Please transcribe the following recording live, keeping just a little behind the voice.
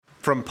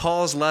From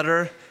Paul's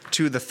letter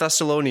to the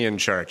Thessalonian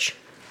church.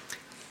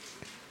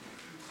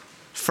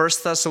 1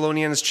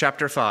 Thessalonians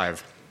chapter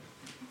 5.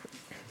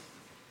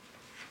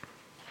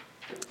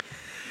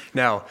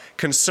 Now,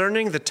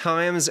 concerning the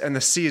times and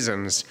the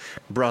seasons,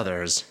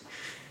 brothers,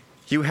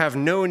 you have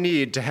no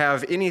need to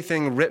have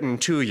anything written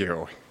to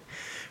you,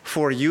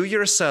 for you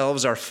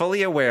yourselves are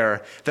fully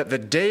aware that the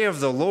day of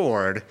the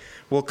Lord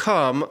will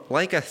come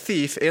like a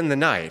thief in the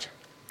night.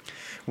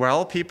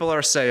 While people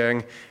are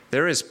saying,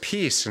 there is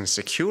peace and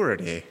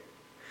security,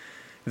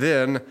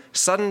 then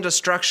sudden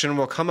destruction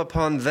will come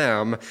upon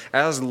them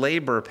as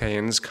labor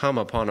pains come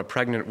upon a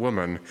pregnant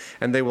woman,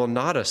 and they will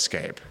not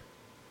escape.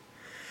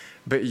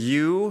 But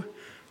you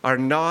are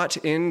not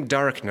in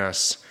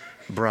darkness,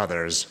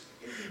 brothers,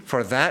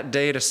 for that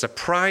day to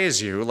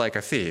surprise you like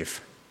a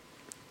thief.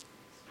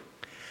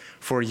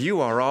 For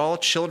you are all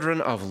children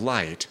of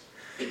light,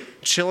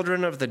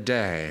 children of the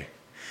day.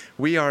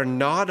 We are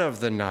not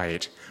of the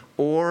night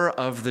or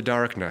of the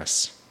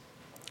darkness.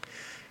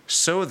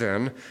 So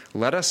then,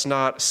 let us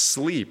not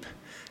sleep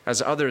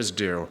as others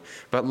do,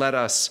 but let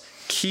us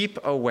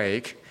keep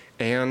awake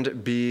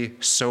and be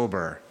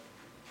sober.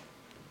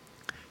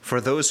 For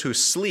those who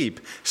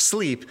sleep,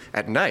 sleep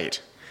at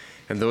night,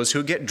 and those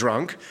who get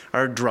drunk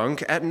are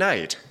drunk at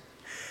night.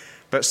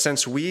 But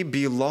since we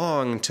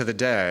belong to the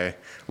day,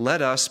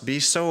 let us be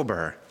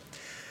sober,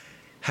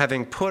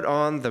 having put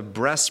on the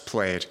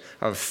breastplate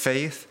of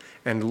faith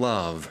and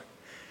love,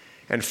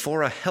 and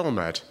for a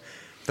helmet,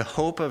 the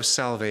hope of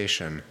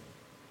salvation.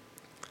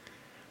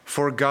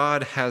 For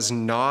God has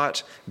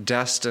not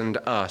destined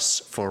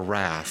us for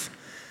wrath,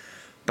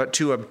 but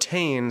to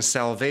obtain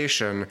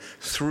salvation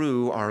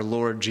through our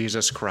Lord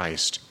Jesus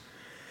Christ,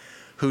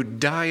 who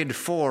died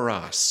for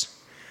us,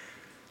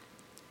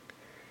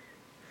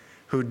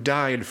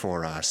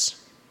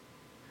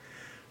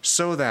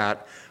 so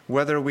that,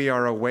 whether we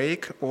are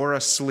awake or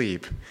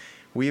asleep,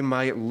 we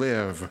might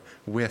live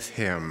with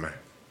him.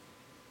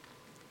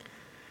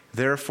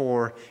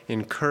 Therefore,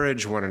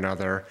 encourage one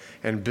another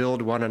and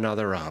build one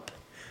another up,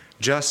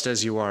 just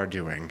as you are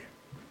doing.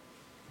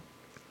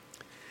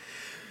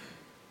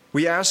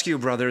 We ask you,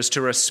 brothers,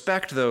 to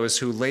respect those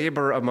who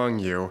labor among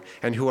you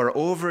and who are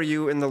over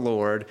you in the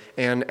Lord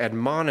and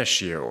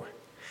admonish you,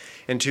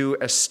 and to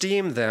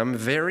esteem them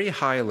very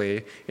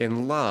highly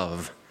in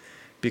love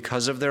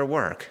because of their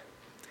work.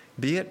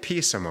 Be at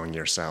peace among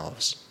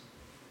yourselves.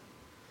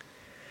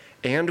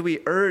 And we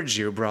urge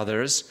you,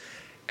 brothers,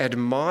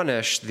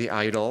 admonish the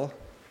idle,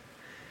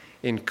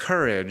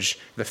 encourage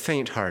the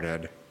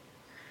faint-hearted,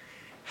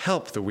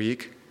 help the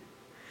weak,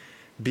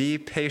 be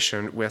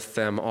patient with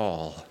them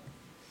all.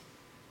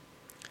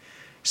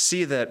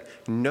 See that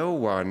no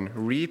one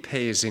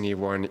repays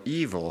anyone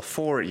evil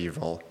for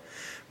evil,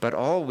 but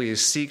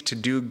always seek to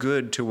do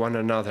good to one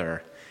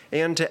another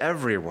and to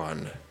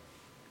everyone.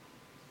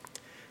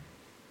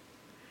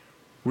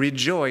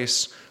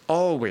 Rejoice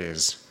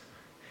always.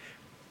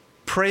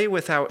 Pray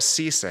without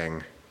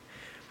ceasing.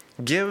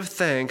 Give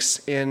thanks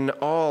in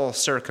all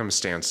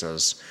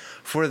circumstances,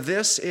 for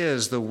this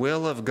is the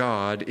will of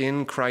God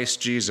in Christ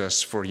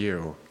Jesus for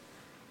you.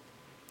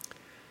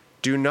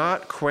 Do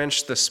not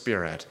quench the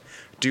Spirit.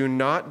 Do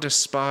not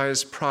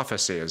despise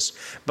prophecies,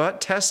 but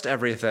test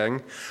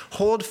everything.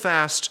 Hold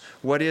fast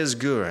what is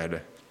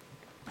good.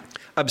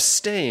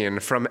 Abstain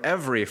from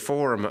every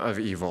form of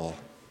evil.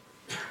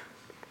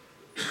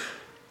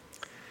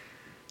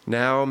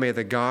 Now may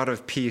the God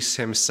of peace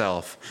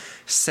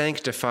himself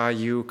sanctify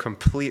you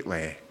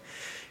completely,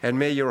 and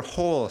may your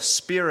whole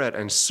spirit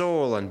and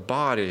soul and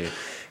body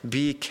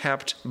be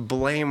kept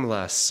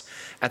blameless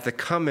at the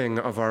coming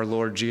of our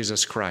Lord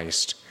Jesus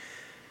Christ.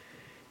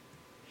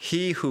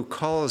 He who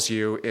calls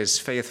you is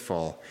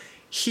faithful.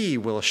 He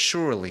will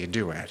surely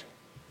do it.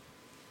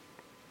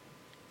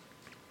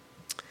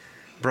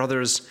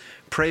 Brothers,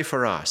 pray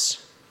for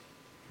us.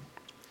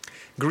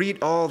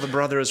 Greet all the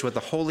brothers with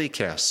a holy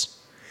kiss.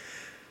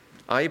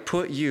 I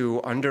put you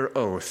under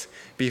oath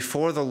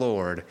before the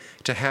Lord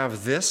to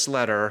have this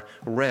letter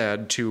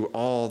read to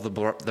all the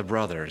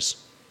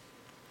brothers.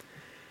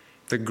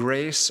 The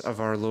grace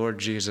of our Lord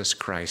Jesus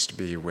Christ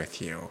be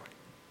with you.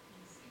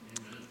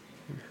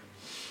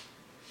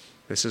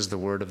 This is the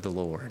word of the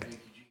Lord.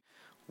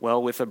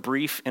 Well, with a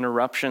brief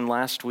interruption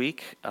last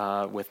week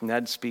with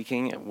Ned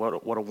speaking,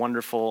 what a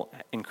wonderful,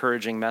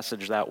 encouraging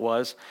message that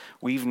was.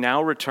 We've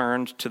now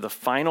returned to the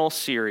final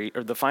series,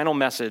 or the final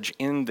message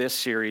in this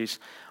series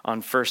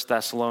on 1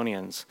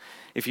 Thessalonians.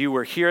 If you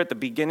were here at the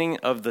beginning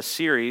of the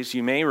series,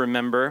 you may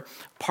remember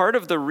part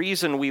of the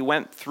reason we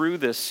went through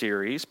this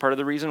series, part of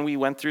the reason we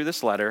went through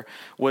this letter,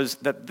 was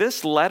that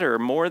this letter,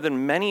 more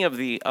than many of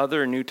the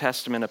other New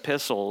Testament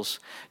epistles,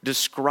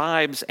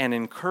 describes and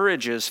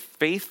encourages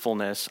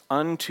faithfulness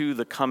unto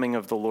the coming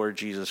of the Lord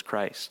Jesus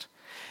Christ.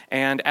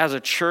 And as a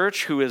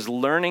church who is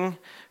learning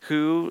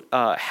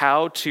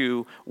how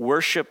to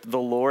worship the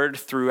Lord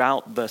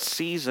throughout the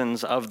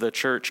seasons of the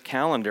church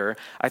calendar,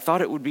 I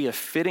thought it would be a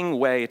fitting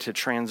way to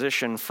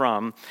transition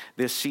from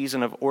this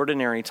season of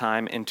ordinary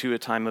time into a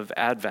time of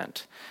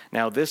Advent.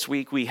 Now, this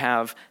week we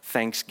have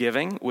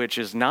Thanksgiving, which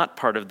is not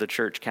part of the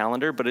church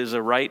calendar, but is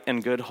a right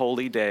and good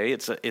holy day.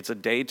 It's a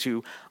day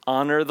to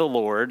honor the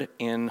Lord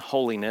in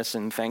holiness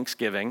and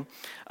thanksgiving.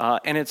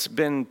 And it's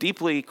been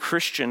deeply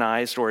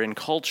Christianized or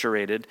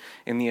enculturated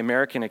in the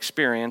American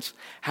experience.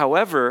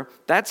 However,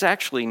 that's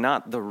actually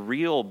not the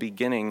real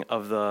beginning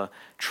of the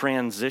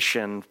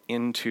transition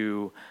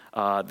into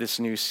this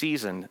new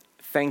season.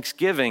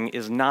 Thanksgiving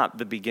is not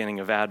the beginning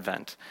of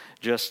Advent,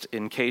 just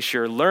in case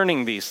you're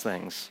learning these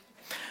things.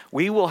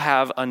 We will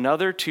have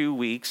another 2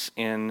 weeks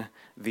in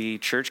the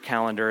church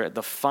calendar.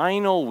 The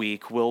final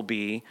week will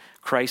be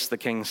Christ the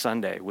King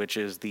Sunday, which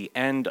is the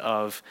end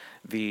of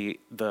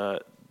the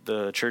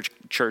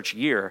church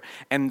year.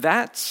 And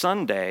that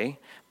Sunday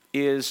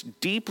is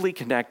deeply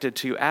connected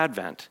to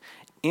Advent.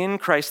 In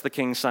Christ the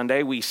King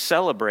Sunday, we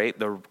celebrate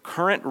the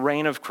current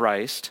reign of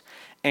Christ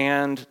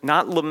and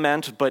not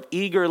lament, but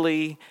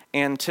eagerly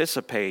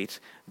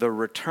anticipate the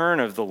return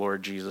of the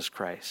Lord Jesus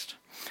Christ.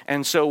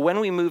 And so when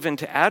we move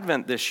into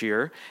Advent this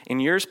year, in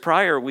years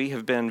prior, we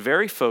have been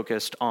very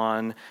focused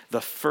on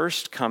the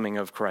first coming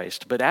of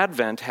Christ. But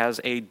Advent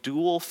has a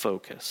dual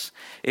focus.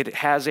 It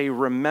has a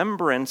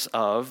remembrance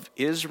of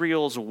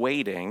Israel's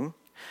waiting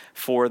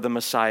for the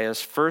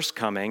Messiah's first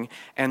coming,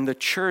 and the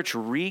church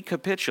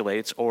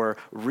recapitulates or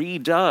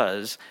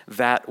redoes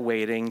that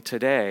waiting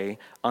today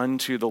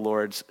unto the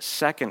Lord's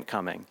second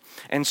coming.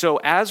 And so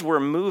as we're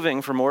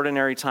moving from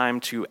ordinary time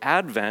to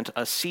Advent,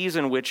 a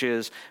season which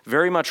is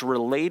very much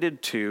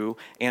related to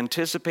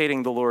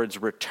anticipating the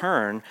Lord's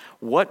return,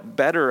 what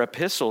better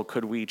epistle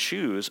could we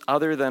choose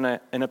other than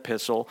an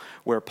epistle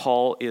where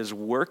Paul is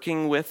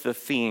working with the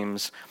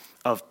themes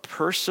of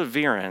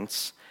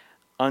perseverance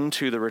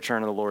unto the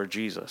return of the Lord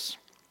Jesus.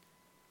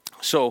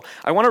 So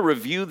I want to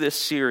review this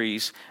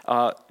series,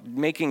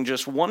 making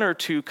just one or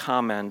two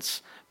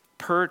comments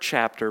per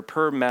chapter,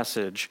 per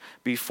message,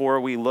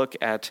 before we look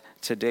at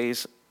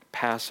today's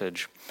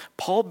passage.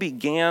 Paul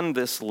began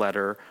this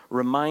letter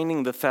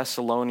reminding the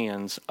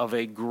Thessalonians of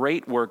a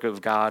great work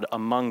of God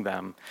among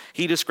them.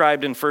 He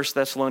described in 1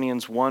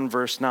 Thessalonians 1,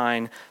 verse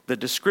 9, the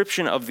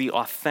description of the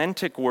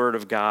authentic word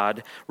of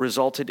God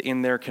resulted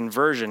in their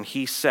conversion.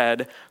 He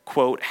said,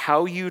 quote,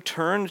 "How you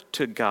turned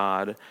to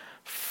God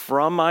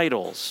from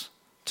idols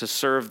to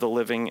serve the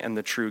living and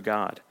the true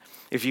God."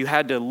 If you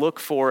had to look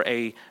for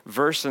a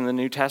verse in the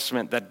New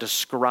Testament that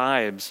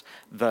describes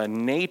the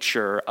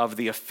nature of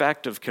the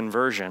effect of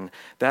conversion,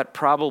 that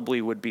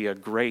probably would be a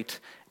great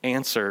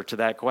answer to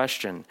that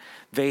question.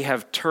 They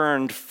have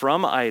turned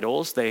from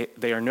idols. They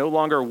are no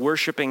longer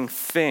worshiping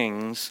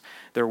things.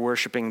 They're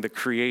worshiping the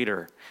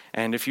Creator.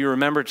 And if you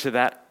remember to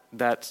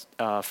that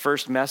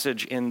first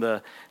message in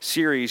the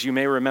series, you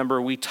may remember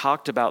we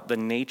talked about the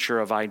nature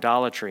of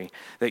idolatry,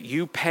 that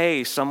you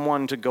pay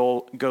someone to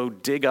go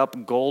dig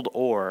up gold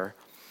ore,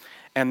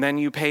 and then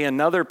you pay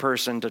another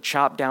person to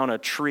chop down a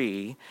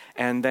tree,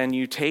 and then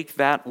you take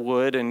that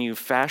wood and you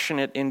fashion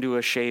it into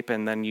a shape,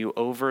 and then you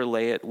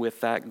overlay it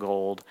with that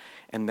gold,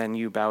 and then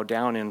you bow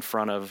down in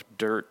front of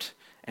dirt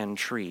and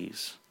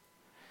trees.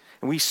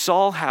 And we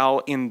saw how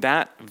in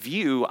that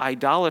view,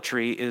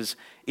 idolatry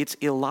it's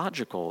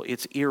illogical,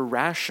 it's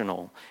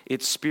irrational,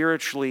 it's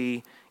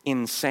spiritually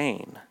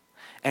insane.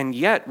 And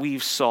yet we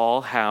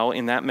saw how,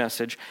 in that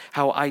message,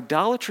 how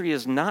idolatry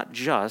is not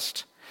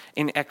just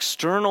an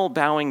external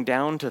bowing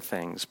down to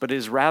things, but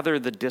is rather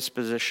the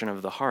disposition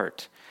of the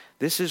heart.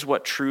 This is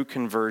what true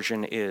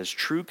conversion is.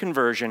 True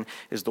conversion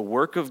is the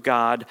work of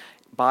God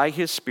by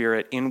His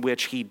Spirit in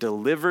which He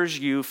delivers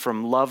you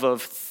from love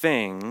of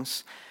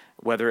things,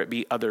 whether it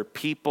be other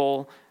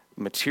people,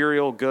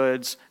 material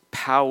goods,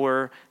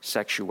 power,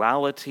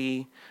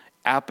 sexuality,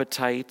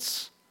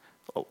 appetites,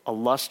 a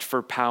lust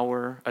for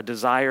power, a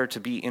desire to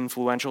be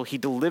influential. He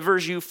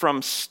delivers you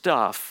from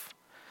stuff,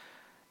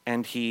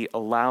 and He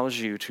allows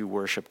you to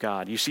worship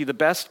God. You see, the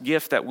best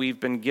gift that we've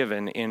been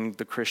given in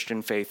the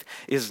Christian faith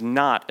is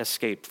not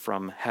escape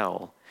from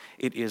hell.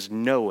 It is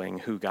knowing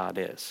who God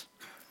is.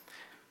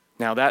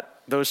 Now,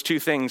 those two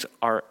things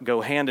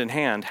go hand in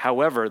hand.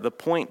 However, the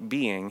point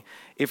being,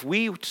 if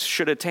we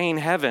should attain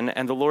heaven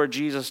and the Lord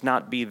Jesus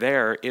not be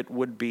there, it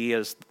would be,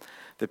 as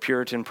the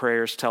Puritan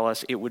prayers tell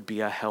us, it would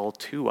be a hell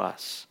to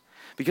us.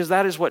 Because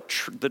that is what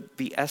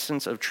the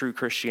essence of true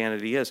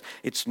Christianity is.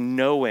 It's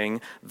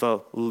knowing the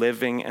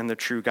living and the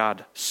true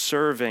God,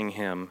 serving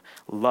Him,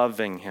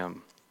 loving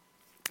Him.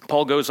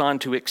 Paul goes on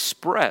to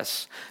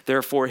express,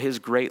 therefore, his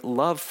great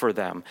love for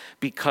them.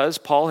 Because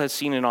Paul has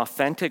seen an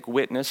authentic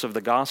witness of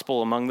the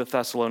gospel among the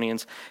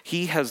Thessalonians,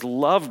 he has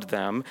loved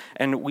them.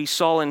 And we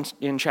saw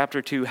in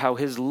chapter 2 how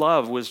his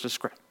love was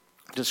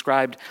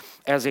described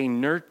as a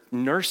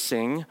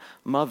nursing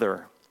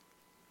mother.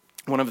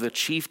 One of the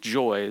chief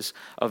joys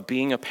of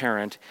being a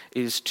parent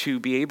is to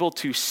be able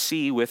to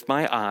see with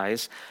my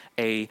eyes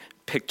a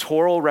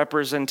pictorial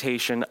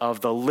representation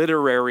of the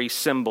literary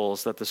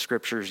symbols that the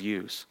scriptures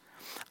use.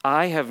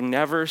 I have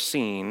never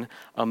seen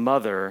a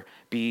mother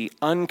be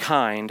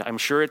unkind. I'm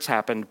sure it's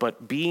happened,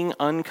 but being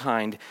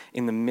unkind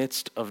in the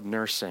midst of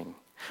nursing.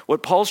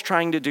 What Paul's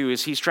trying to do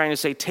is he's trying to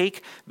say,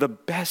 take the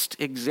best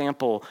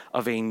example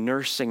of a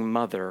nursing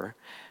mother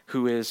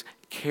who is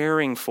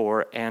caring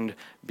for and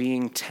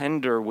being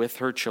tender with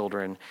her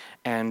children,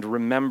 and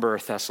remember,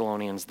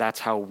 Thessalonians, that's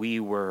how we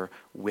were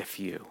with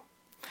you.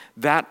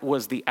 That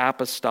was the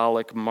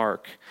apostolic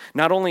mark.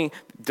 Not only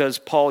does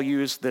Paul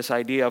use this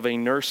idea of a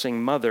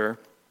nursing mother,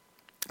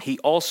 he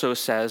also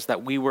says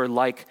that we were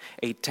like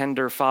a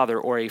tender father,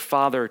 or a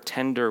father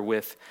tender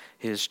with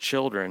his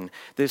children.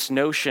 This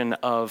notion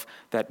of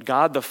that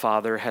God the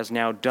Father has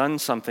now done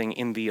something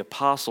in the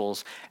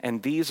apostles,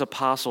 and these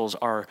apostles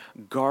are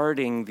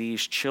guarding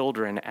these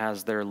children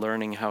as they're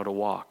learning how to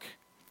walk.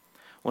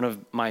 One of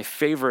my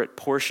favorite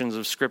portions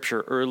of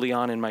Scripture early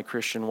on in my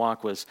Christian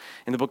walk was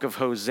in the book of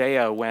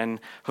Hosea, when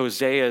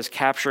Hosea is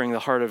capturing the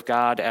heart of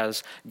God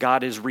as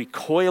God is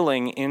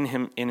recoiling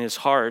in his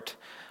heart,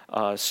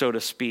 so to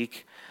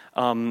speak,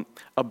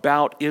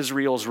 about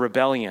Israel's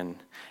rebellion.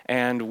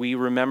 And we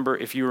remember,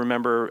 if you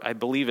remember, I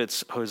believe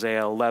it's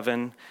Hosea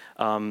 11,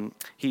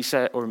 he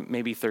said, or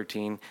maybe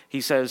 13,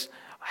 he says,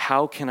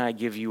 "How can I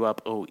give you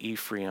up, O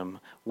Ephraim?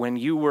 When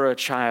you were a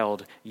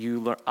child,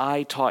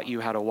 I taught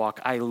you how to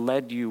walk. I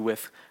led you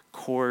with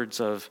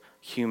cords of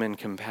human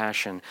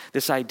compassion."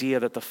 This idea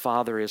that the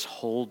Father is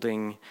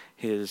holding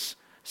his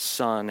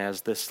son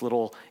as this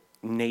little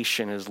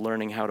nation is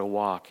learning how to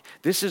walk.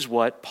 This is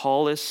what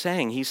Paul is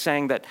saying. He's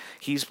saying that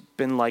he's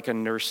been like a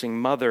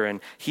nursing mother, and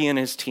he and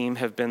his team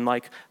have been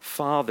like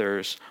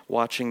fathers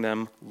watching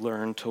them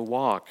learn to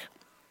walk.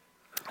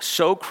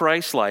 So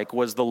Christ-like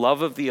was the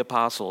love of the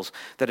apostles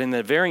that in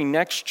the very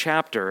next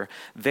chapter,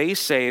 they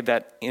say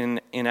that in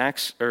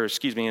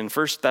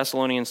 1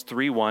 Thessalonians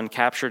 3:1,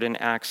 captured in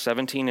Acts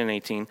 17 and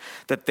 18,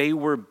 that they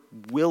were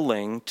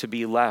willing to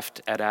be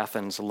left at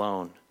Athens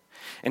alone.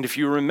 And if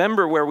you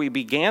remember where we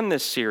began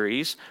this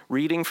series,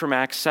 reading from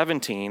Acts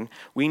 17,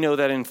 we know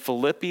that in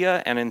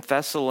Philippia and in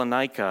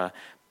Thessalonica,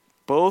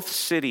 both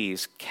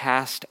cities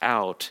cast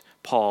out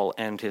Paul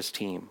and his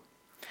team.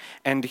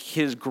 And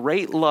his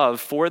great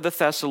love for the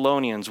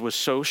Thessalonians was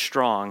so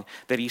strong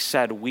that he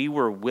said, we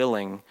were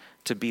willing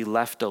to be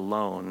left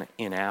alone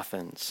in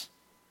Athens.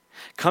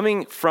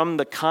 Coming from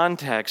the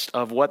context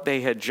of what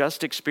they had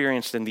just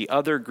experienced in the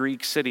other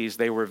Greek cities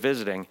they were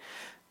visiting,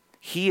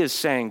 he is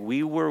saying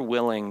we were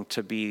willing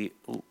to be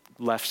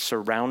left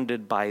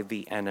surrounded by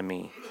the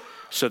enemy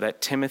so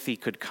that Timothy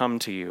could come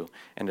to you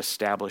and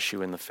establish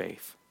you in the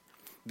faith.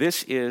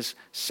 This is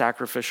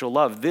sacrificial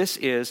love. This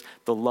is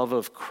the love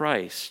of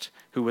Christ,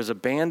 who was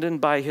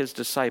abandoned by his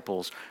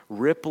disciples,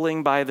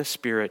 rippling by the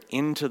Spirit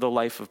into the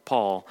life of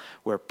Paul,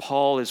 where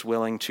Paul is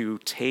willing to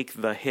take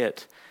the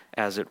hit,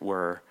 as it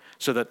were,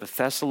 so that the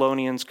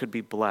Thessalonians could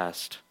be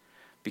blessed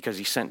because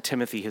he sent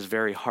Timothy, his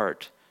very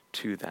heart,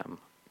 to them.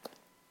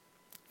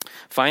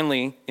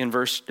 Finally,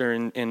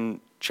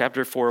 in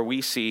chapter 4,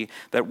 we see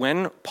that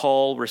when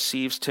Paul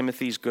receives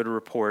Timothy's good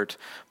report,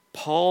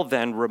 Paul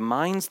then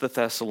reminds the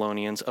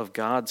Thessalonians of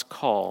God's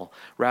call,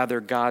 rather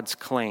God's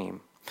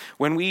claim.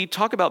 When we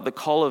talk about the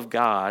call of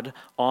God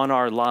on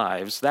our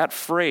lives, that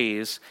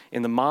phrase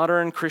in the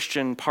modern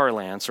Christian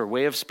parlance or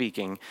way of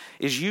speaking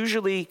is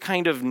usually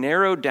kind of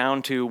narrowed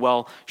down to,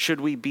 well, should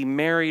we be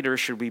married or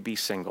should we be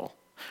single?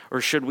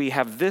 Or should we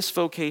have this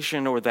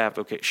vocation or that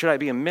vocation? Should I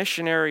be a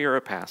missionary or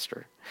a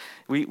pastor?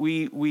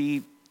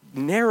 We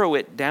narrow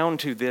it down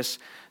to this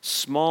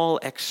small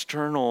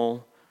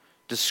external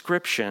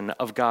description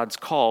of God's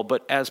call.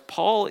 But as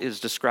Paul is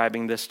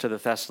describing this to the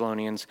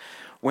Thessalonians,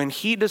 when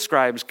he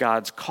describes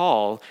God's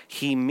call,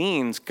 he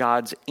means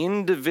God's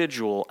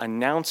individual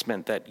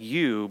announcement that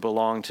you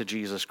belong to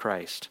Jesus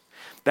Christ.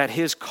 That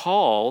his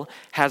call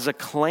has a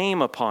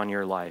claim upon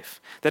your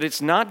life. That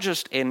it's not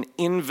just an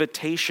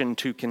invitation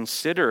to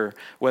consider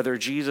whether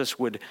Jesus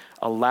would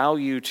allow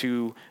you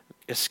to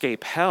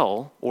escape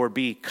hell or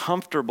be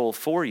comfortable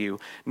for you.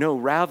 No,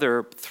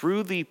 rather,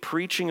 through the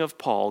preaching of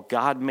Paul,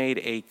 God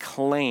made a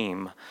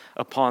claim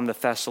upon the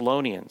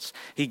Thessalonians.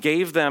 He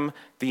gave them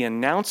the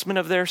announcement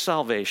of their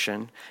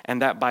salvation,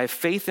 and that by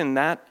faith in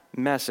that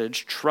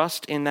message,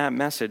 trust in that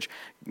message,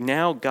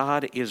 now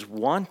God is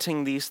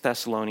wanting these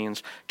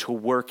Thessalonians to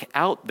work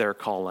out their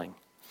calling.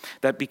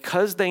 That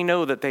because they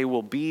know that they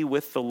will be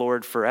with the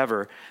Lord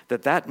forever,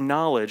 that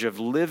knowledge of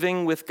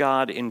living with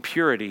God in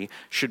purity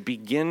should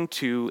begin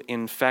to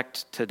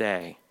infect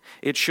today.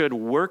 It should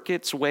work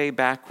its way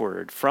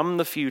backward from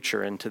the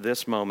future into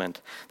this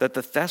moment, that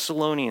the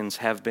Thessalonians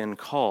have been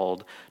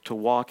called to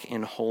walk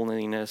in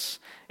holiness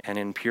and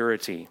in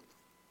purity.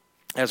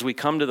 As we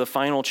come to the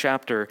final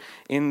chapter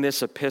in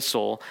this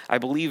epistle, I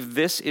believe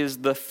this is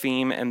the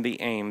theme and the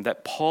aim,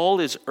 that Paul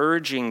is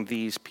urging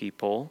these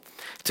people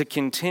to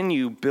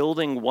continue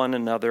building one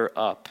another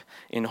up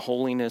in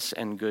holiness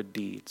and good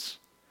deeds.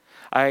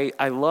 I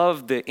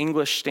love the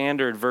English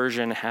Standard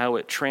Version, how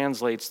it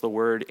translates the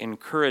word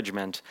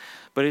encouragement,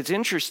 but it's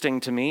interesting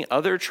to me,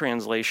 other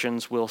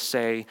translations will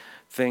say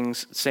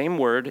things, same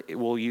word, it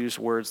will use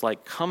words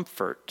like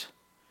comfort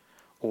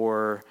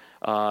or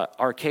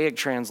archaic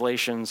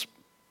translations,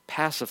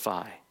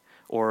 pacify,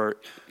 or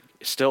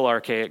still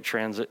archaic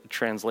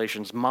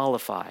translations,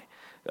 mollify,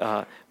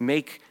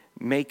 make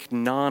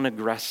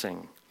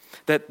non-aggressing.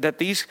 That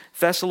these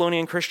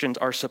Thessalonian Christians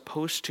are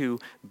supposed to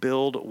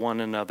build one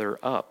another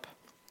up.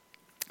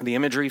 The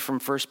imagery from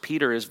 1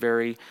 Peter is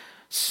very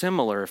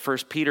similar. 1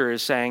 Peter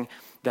is saying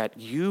that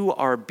you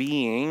are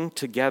being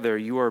together,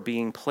 you are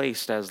being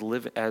placed as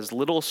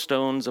little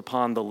stones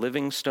upon the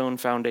living stone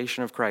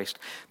foundation of Christ,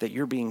 that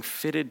you're being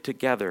fitted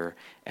together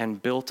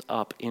and built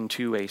up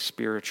into a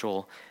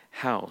spiritual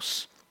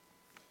house.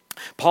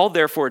 Paul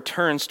therefore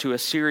turns to a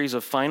series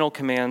of final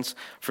commands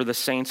for the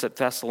saints at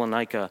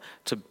Thessalonica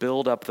to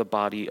build up the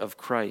body of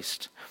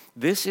Christ.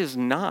 This is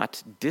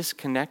not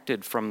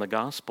disconnected from the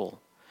gospel.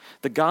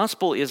 The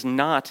gospel is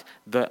not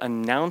the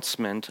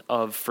announcement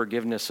of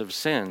forgiveness of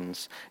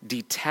sins,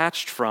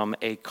 detached from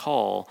a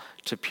call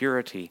to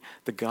purity.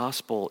 The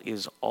gospel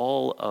is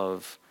all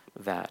of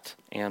that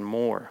and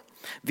more.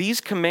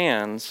 These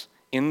commands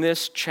in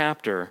this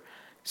chapter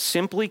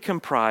simply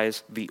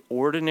comprise the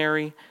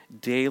ordinary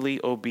daily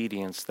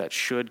obedience that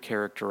should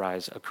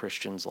characterize a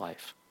Christian's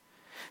life.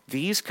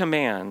 These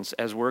commands,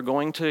 as we're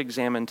going to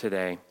examine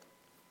today,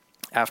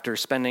 after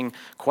spending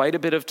quite a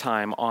bit of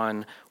time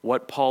on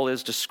what Paul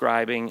is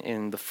describing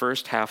in the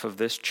first half of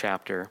this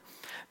chapter,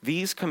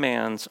 these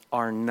commands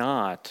are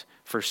not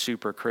for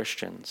super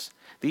Christians.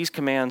 These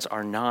commands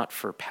are not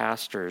for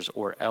pastors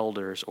or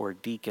elders or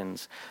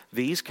deacons.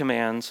 These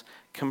commands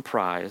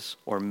comprise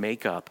or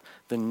make up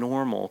the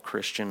normal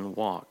Christian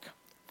walk.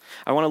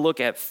 I want to look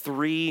at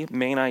three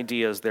main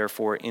ideas,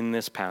 therefore, in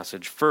this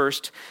passage.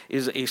 First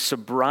is a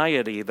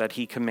sobriety that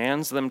he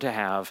commands them to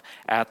have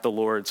at the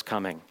Lord's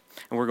coming.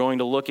 And we're going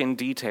to look in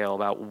detail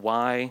about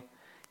why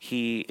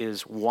he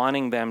is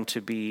wanting them to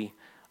be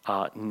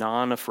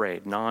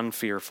non-afraid,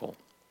 non-fearful.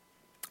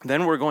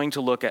 Then we're going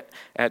to look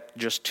at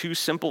just two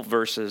simple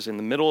verses in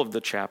the middle of the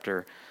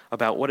chapter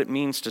about what it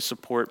means to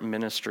support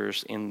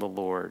ministers in the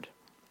Lord.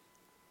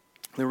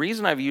 The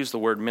reason I've used the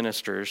word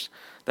ministers,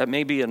 that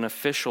may be an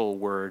official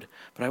word,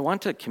 but I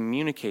want to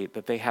communicate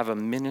that they have a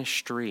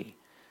ministry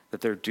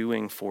that they're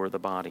doing for the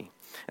body.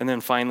 And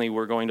then finally,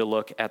 we're going to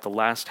look at the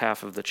last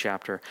half of the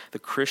chapter, the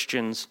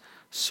Christian's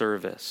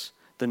service,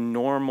 the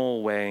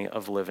normal way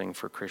of living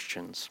for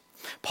Christians.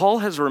 Paul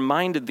has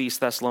reminded these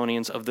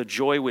Thessalonians of the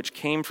joy which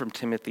came from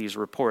Timothy's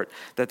report,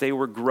 that they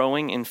were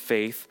growing in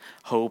faith,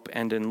 hope,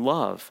 and in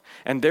love.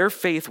 And their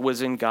faith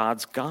was in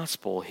God's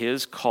gospel,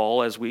 his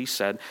call, as we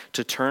said,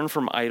 to turn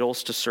from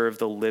idols to serve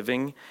the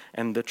living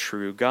and the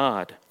true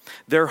God.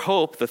 Their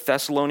hope, the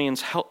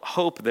Thessalonians'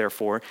 hope,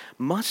 therefore,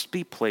 must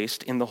be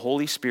placed in the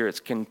Holy Spirit's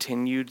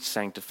continued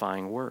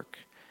sanctifying work.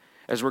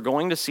 As we're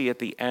going to see at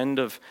the end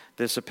of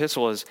this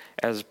epistle,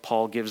 as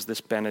Paul gives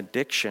this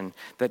benediction,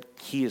 that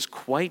he is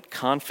quite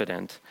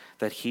confident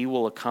that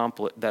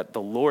that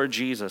the Lord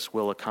Jesus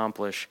will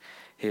accomplish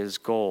his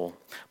goal.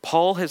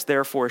 Paul has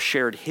therefore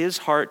shared his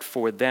heart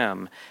for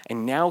them,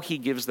 and now he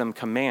gives them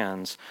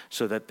commands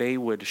so that they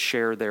would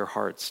share their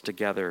hearts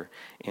together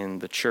in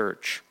the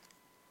church.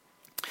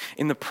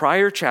 In the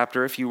prior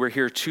chapter, if you were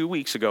here 2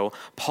 weeks ago,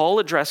 Paul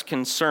addressed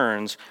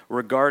concerns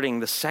regarding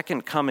the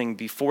second coming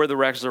before the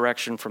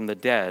resurrection from the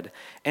dead,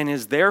 and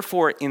is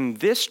therefore in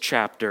this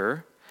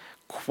chapter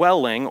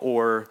quelling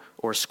or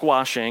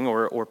squashing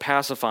or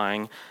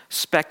pacifying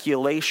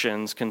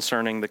speculations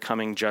concerning the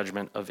coming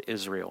judgment of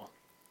Israel.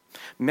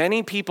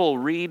 Many people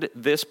read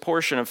this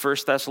portion of 1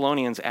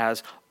 Thessalonians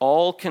as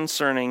all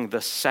concerning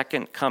the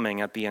second coming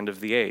at the end of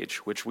the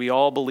age, which we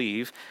all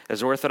believe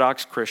as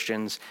Orthodox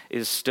Christians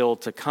is still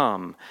to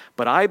come.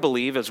 But I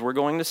believe, as we're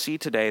going to see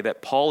today,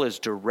 that Paul is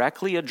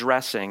directly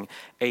addressing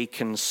a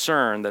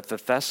concern that the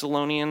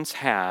Thessalonians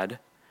had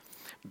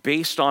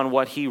based on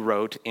what he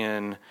wrote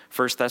in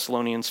 1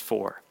 Thessalonians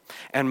 4.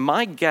 And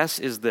my guess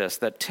is this,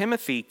 that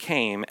Timothy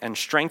came and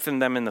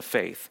strengthened them in the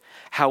faith.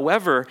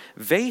 However,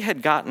 they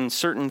had gotten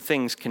certain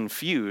things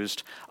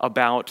confused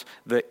about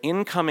the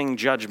incoming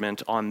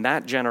judgment on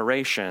that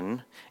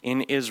generation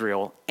in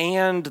Israel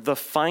and the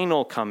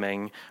final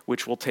coming,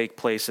 which will take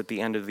place at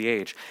the end of the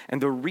age.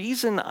 And the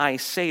reason I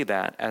say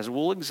that, as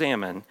we'll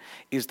examine,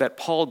 is that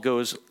Paul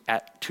goes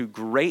to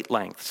great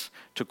lengths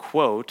to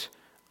quote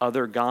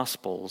other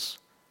gospels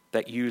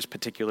that use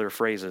particular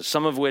phrases,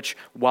 some of which,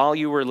 while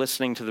you were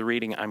listening to the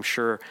reading, I'm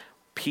sure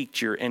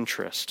piqued your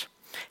interest.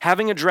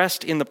 Having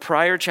addressed in the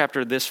prior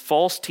chapter this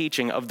false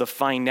teaching of the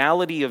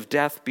finality of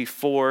death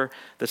before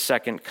the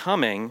second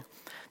coming,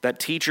 that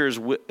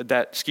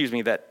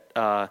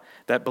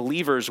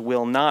believers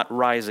will not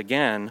rise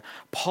again,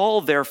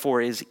 Paul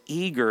therefore is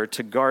eager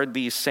to guard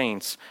these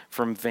saints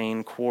from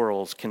vain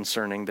quarrels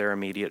concerning their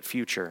immediate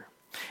future.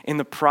 In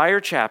the prior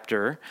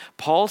chapter,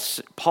 Paul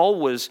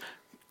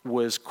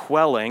was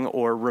quelling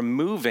or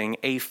removing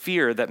a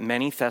fear that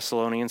many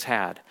Thessalonians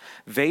had.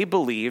 They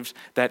believed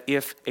that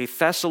if a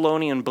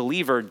Thessalonian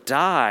believer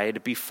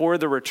died before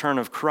the return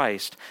of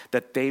Christ,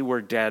 that they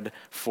were dead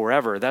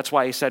forever. That's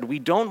why he said, we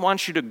don't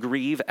want you to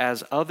grieve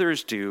as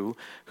others do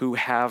who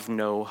have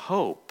no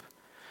hope.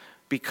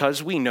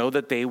 because we know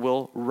that they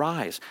will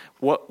rise.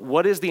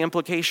 What is the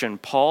implication?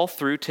 Paul,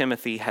 through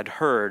Timothy, had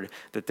heard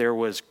that there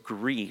was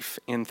grief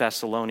in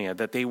Thessalonica,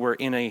 that they were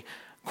in a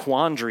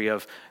quandary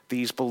of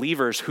these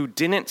believers who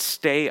didn't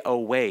stay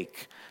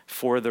awake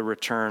for the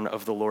return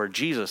of the Lord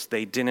Jesus.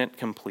 They didn't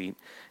complete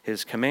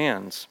his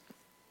commands.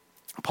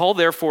 Paul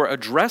therefore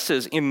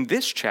addresses in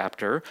this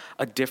chapter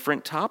a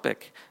different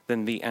topic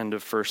than the end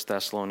of 1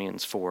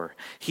 Thessalonians 4.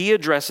 He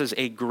addresses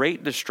a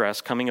great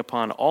distress coming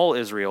upon all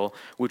Israel,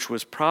 which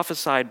was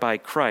prophesied by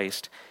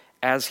Christ,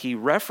 as he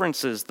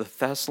references the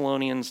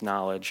Thessalonians'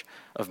 knowledge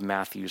of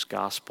Matthew's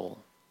gospel.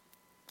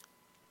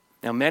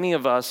 Now, many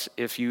of us,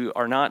 if you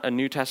are not a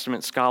New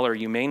Testament scholar,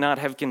 you may not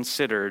have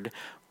considered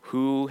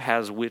who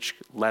has which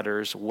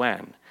letters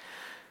when.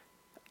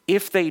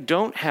 If they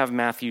don't have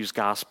Matthew's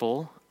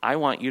gospel, I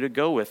want you to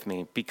go with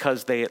me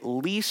because they at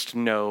least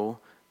know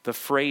the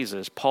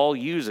phrases Paul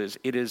uses.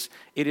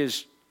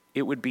 It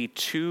would be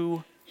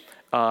too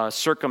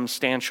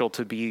circumstantial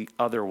to be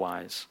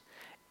otherwise.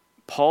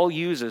 Paul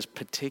uses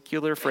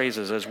particular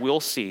phrases, as we'll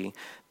see.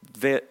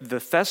 The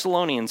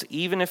Thessalonians,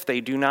 even if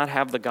they do not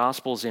have the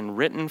Gospels in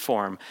written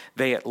form,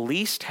 they at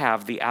least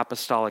have the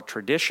apostolic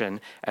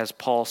tradition, as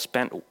Paul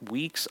spent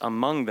weeks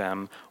among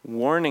them,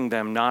 warning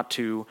them not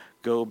to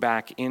go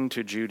back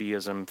into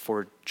Judaism,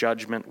 for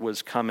judgment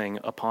was coming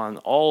upon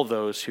all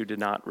those who did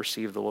not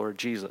receive the Lord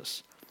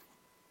Jesus.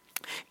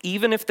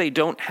 Even if they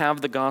don't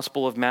have the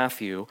Gospel of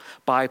Matthew,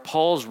 by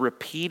Paul's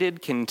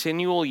repeated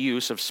continual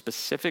use of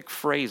specific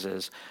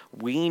phrases,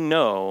 we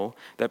know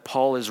that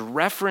Paul is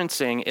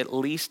referencing at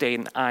least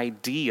an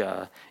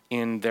idea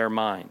in their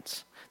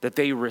minds, that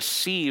they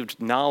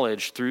received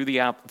knowledge through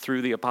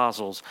the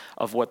apostles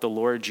of what the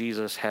Lord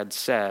Jesus had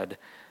said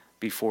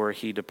before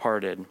he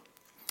departed.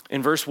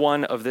 In verse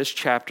 1 of this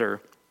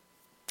chapter,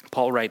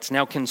 Paul writes,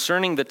 "Now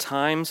concerning the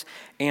times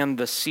and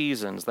the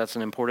seasons," that's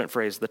an important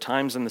phrase, the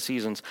times and the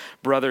seasons,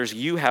 "brothers,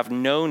 you have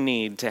no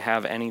need to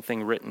have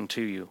anything written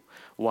to you."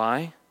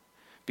 Why?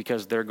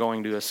 Because they're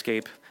going to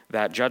escape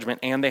that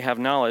judgment, and they have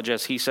knowledge,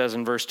 as he says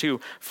in verse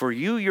 2, "For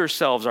you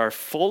yourselves are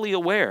fully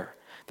aware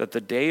that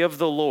the day of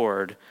the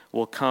Lord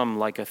will come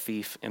like a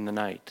thief in the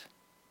night."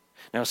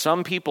 Now,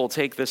 some people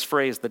take this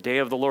phrase, the day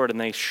of the Lord, and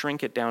they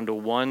shrink it down to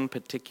one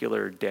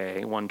particular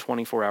day, one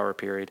 24-hour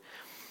period.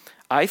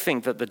 I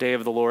think that the day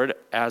of the Lord,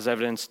 as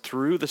evidenced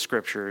through the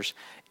scriptures,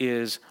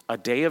 is a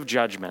day of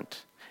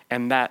judgment,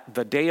 and that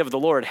the day of the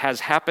Lord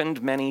has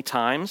happened many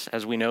times,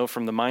 as we know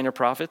from the minor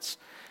prophets.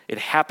 It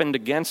happened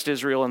against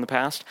Israel in the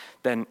past,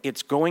 then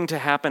it's going to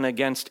happen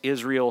against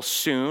Israel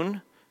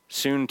soon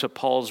to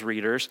Paul's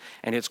readers,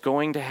 and it's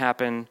going to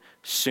happen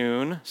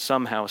soon,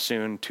 somehow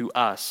soon, to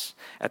us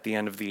at the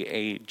end of the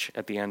age,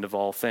 at the end of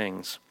all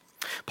things.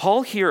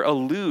 Paul here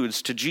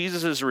alludes to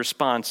Jesus'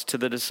 response to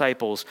the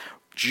disciples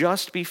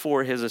just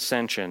before his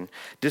ascension,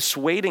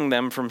 dissuading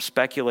them from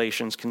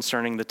speculations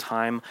concerning the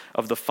time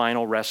of the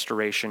final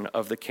restoration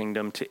of the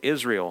kingdom to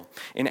Israel.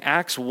 In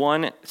Acts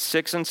 1,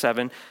 6 and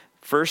 7,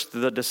 first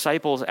the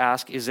disciples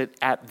ask, "Is it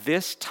at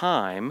this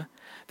time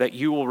that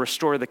you will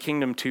restore the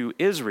kingdom to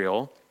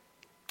Israel?"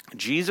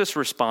 Jesus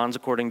responds,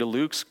 according to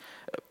Luke's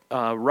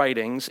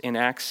writings in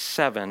Acts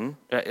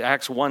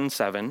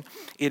 1:7,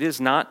 "It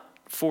is not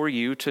for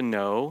you to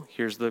know,"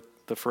 here's the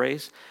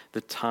phrase, "the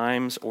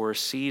times or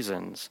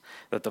seasons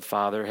that the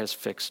Father has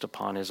fixed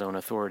upon his own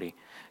authority."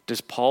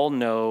 Does Paul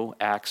know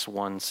Acts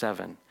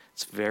 1:7?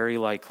 It's very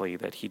likely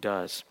that he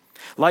does.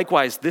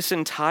 Likewise, this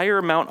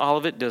entire Mount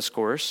Olivet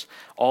discourse,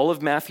 all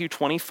of Matthew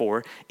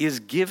 24, is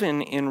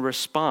given in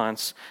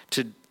response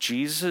to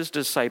Jesus'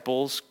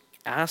 disciples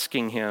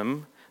asking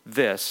him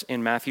this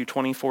in Matthew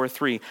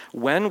 24:3,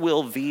 "When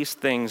will these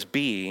things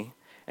be,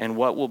 and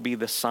what will be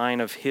the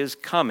sign of his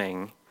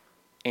coming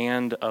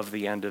and of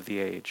the end of the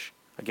age?"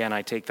 Again,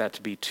 I take that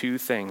to be two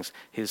things,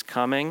 his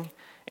coming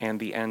and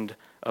the end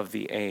of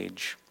the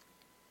age.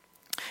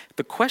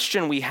 The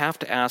question we have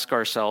to ask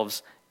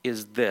ourselves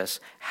is this: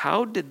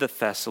 how did the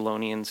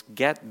Thessalonians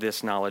get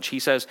this knowledge? He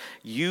says,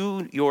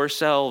 "You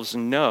yourselves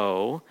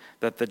know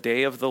that the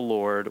day of the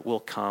Lord will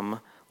come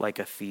like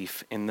a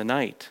thief in the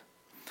night."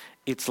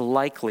 It's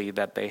likely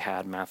that they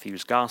had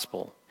Matthew's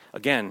gospel.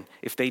 Again,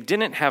 if they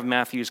didn't have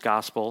Matthew's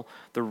gospel,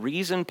 the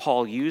reason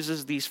Paul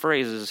uses these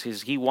phrases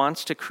is he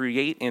wants to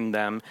create in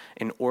them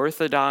an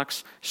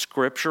orthodox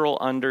scriptural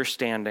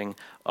understanding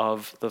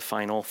of the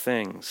final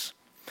things.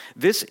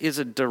 This is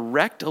a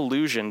direct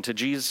allusion to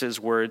Jesus'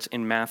 words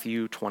in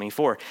Matthew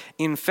 24.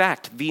 In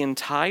fact, the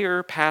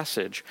entire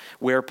passage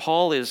where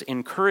Paul is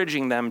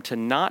encouraging them to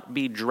not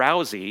be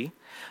drowsy,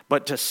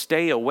 but to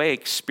stay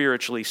awake,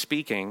 spiritually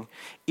speaking,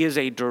 is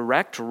a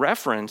direct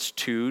reference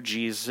to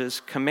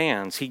Jesus'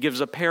 commands. He gives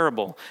a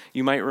parable.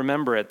 You might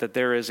remember it, that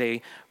there is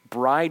a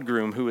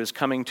bridegroom who is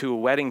coming to a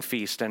wedding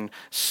feast, and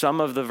some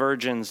of the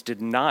virgins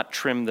did not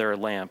trim their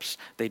lamps.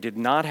 They did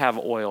not have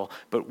oil,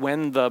 but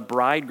when the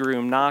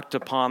bridegroom knocked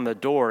upon the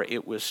door,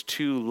 it was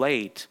too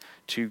late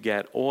to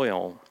get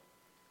oil.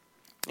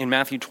 In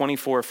Matthew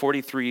 24,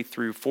 43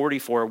 through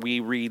 44, we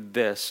read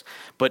this,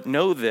 "But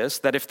know this,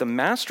 that if the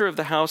master of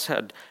the house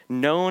had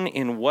known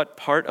in what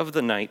part of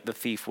the night the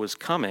thief was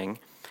coming,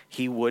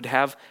 he would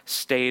have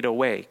stayed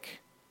awake."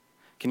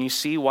 Can you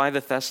see why the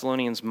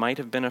Thessalonians might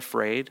have been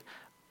afraid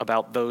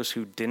about those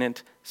who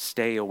didn't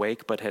stay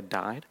awake but had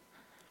died?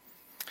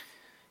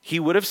 He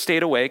would have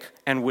stayed awake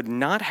and would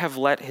not have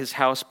let his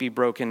house be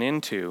broken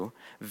into.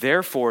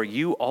 Therefore,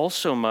 you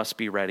also must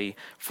be ready,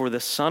 for the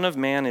Son of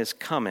Man is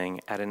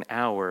coming at an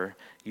hour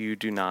you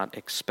do not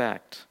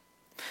expect.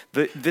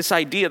 This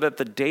idea that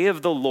the day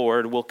of the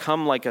Lord will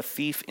come like a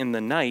thief in the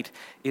night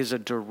is a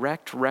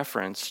direct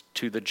reference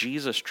to the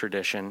Jesus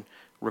tradition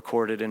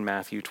recorded in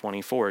Matthew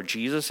 24.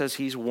 Jesus, as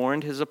he's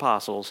warned his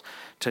apostles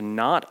to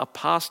not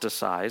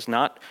apostatize,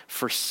 not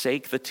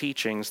forsake the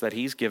teachings that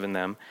he's given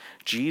them,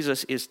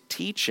 Jesus is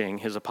teaching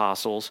his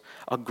apostles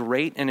a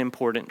great and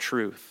important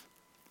truth.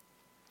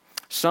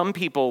 Some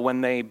people, when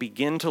they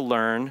begin to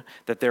learn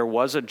that there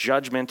was a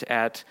judgment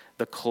at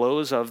the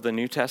close of the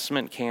New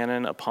Testament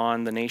canon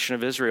upon the nation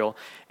of Israel,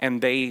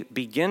 and they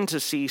begin to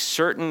see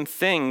certain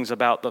things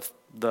about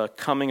the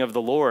coming of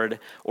the Lord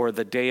or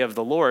the day of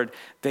the Lord,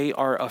 they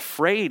are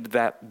afraid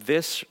that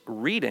this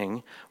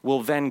reading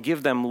will then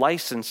give them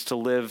license to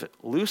live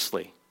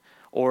loosely,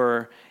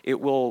 or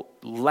it will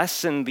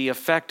lessen the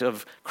effect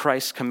of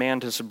Christ's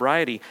command to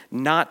sobriety.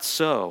 Not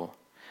so.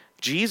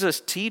 Jesus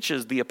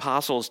teaches the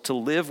apostles to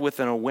live with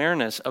an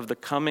awareness of the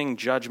coming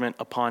judgment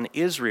upon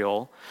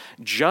Israel,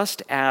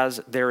 just as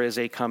there is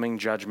a coming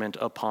judgment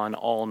upon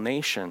all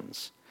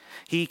nations.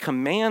 He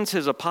commands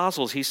his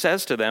apostles, he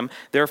says to them,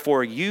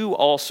 "Therefore you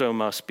also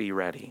must be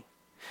ready."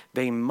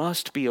 They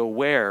must be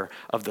aware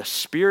of the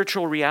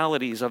spiritual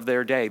realities of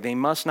their day. They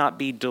must not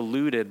be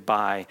deluded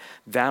by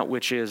that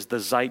which is the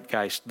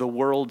zeitgeist, the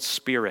world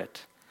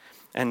spirit.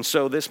 And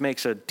so this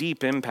makes a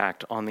deep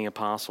impact on the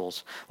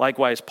apostles.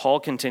 Likewise,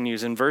 Paul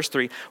continues in verse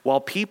 3,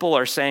 "While people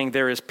are saying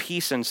there is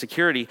peace and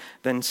security,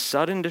 then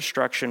sudden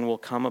destruction will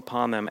come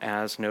upon them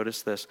as,"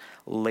 notice this,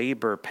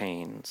 "labor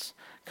pains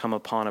come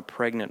upon a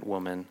pregnant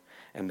woman,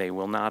 and they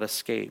will not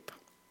escape."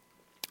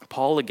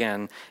 Paul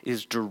again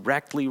is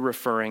directly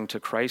referring to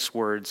Christ's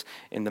words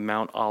in the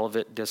Mount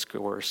Olivet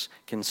discourse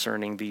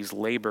concerning these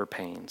labor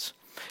pains.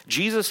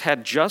 Jesus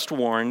had just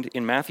warned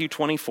in Matthew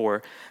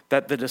 24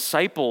 that the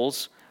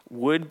disciples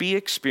would be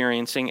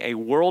experiencing a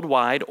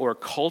worldwide or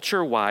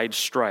culture-wide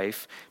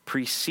strife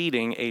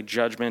preceding a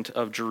judgment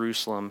of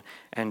Jerusalem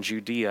and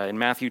Judea. In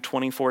Matthew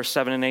 24,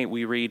 7 and 8,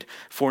 we read,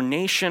 "For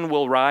nation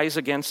will rise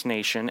against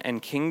nation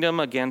and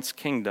kingdom against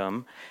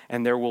kingdom,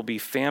 and there will be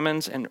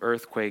famines and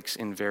earthquakes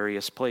in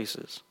various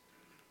places."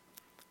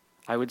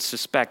 I would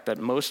suspect that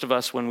most of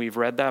us, when we've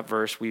read that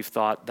verse, we've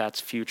thought that's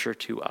future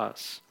to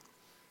us.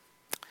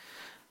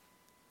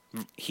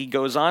 He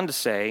goes on to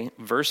say,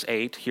 verse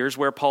 8, here's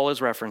where Paul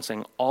is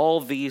referencing, "All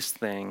these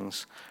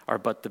things are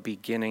but the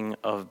beginning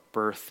of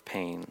birth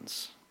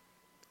pains."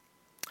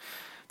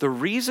 The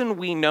reason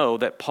we know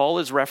that Paul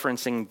is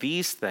referencing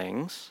these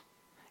things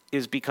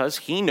is because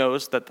he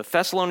knows that the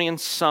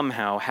Thessalonians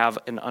somehow have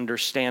an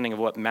understanding of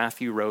what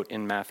Matthew wrote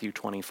in Matthew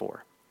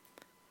 24.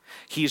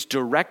 He's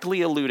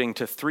directly alluding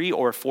to 3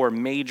 or 4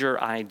 major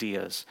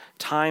ideas,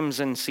 times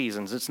and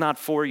seasons. It's not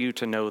for you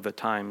to know the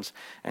times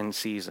and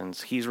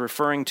seasons. He's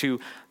referring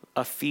to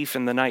a thief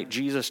in the night.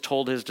 Jesus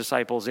told his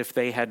disciples if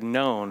they had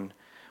known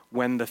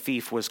when the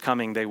thief was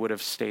coming, they would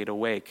have stayed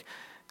awake.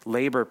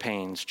 Labor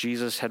pains.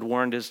 Jesus had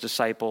warned his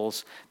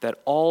disciples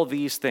that all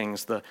these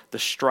things, the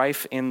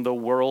strife in the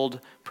world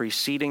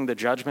preceding the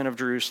judgment of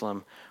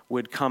Jerusalem,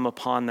 would come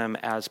upon them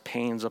as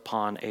pains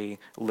upon a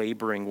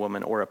laboring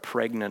woman or a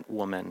pregnant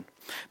woman.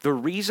 The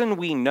reason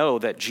we know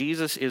that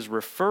Jesus is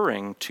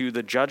referring to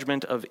the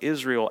judgment of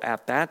Israel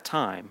at that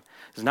time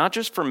is not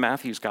just from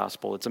Matthew's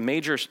gospel, it's a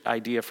major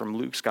idea from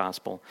Luke's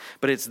gospel,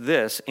 but it's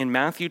this. In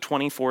Matthew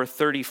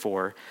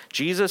 24:34,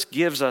 Jesus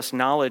gives us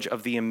knowledge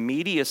of the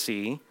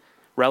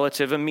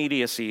relative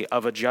immediacy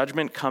of a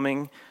judgment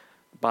coming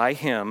by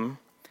him,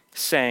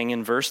 saying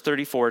in verse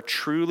 34,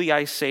 "Truly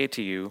I say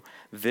to you,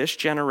 this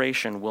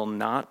generation will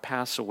not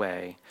pass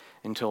away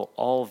until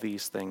all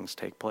these things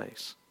take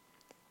place."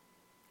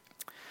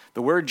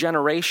 The word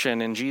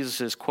generation in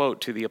Jesus'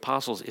 quote to the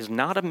apostles is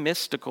not a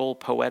mystical,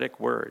 poetic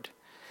word.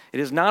 It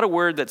is not a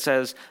word that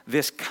says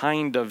this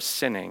kind of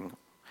sinning.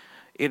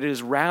 It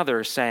is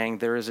rather saying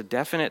there is a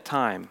definite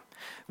time.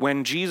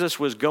 When Jesus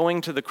was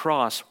going to the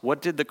cross,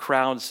 what did the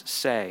crowds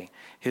say?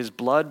 "His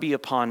blood be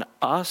upon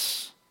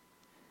us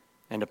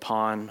and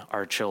upon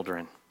our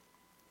children."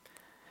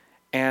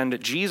 And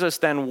Jesus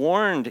then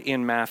warned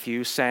in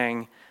Matthew,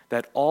 saying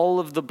that all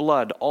of the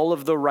blood, all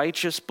of the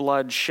righteous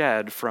blood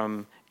shed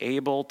from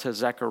Abel to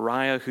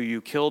Zechariah, who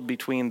you killed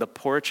between the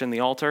porch and the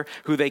altar,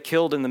 who they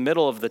killed in the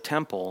middle of the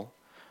temple,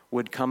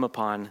 would come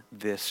upon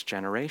this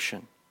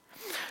generation.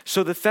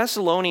 So the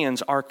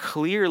Thessalonians are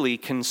clearly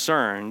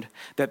concerned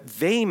that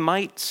they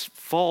might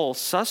fall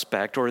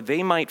suspect or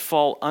they might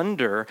fall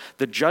under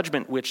the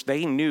judgment which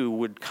they knew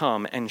would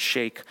come and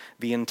shake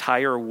the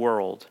entire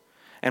world.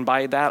 And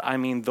by that, I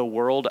mean the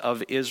world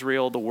of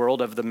Israel, the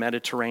world of the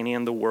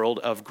Mediterranean, the world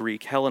of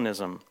Greek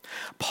Hellenism.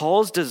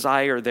 Paul's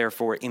desire,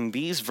 therefore, in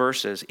these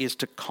verses is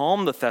to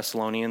calm the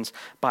Thessalonians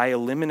by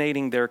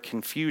eliminating their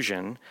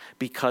confusion,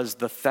 because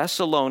the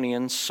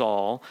Thessalonians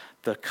saw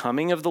the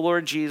coming of the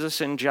Lord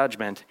Jesus in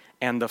judgment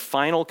and the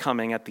final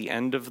coming at the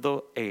end of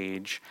the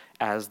age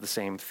as the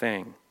same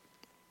thing.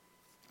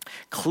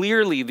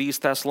 Clearly, these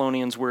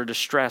Thessalonians were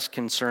distressed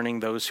concerning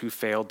those who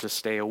failed to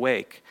stay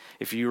awake.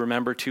 If you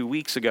remember 2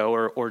 weeks ago,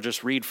 or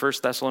just read 1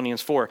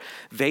 Thessalonians 4,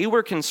 they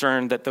were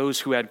concerned that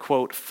those who had,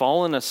 quote,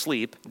 fallen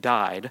asleep,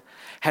 died,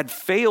 had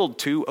failed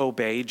to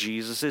obey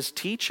Jesus'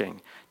 teaching,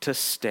 to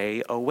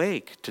stay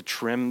awake, to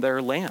trim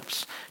their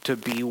lamps, to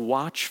be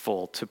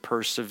watchful, to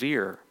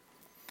persevere.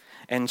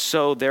 And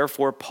so,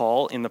 therefore,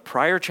 Paul, in the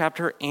prior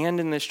chapter and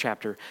in this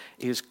chapter,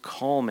 is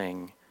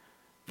calming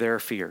their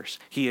fears.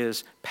 He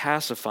is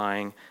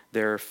pacifying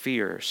their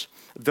fears.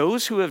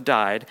 Those who have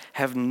died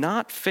have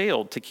not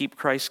failed to keep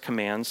Christ's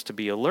commands to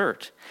be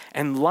alert.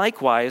 And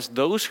likewise,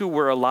 those who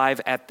were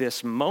alive at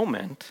this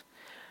moment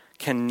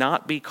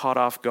cannot be caught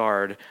off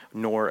guard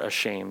nor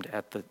ashamed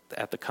at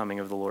the coming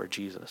of the Lord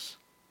Jesus.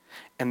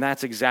 And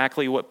that's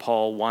exactly what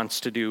Paul wants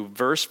to do.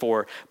 Verse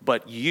 4,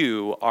 but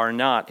you are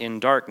not in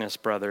darkness,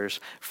 brothers,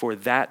 for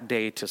that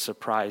day to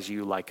surprise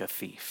you like a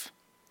thief.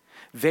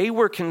 They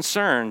were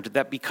concerned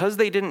that because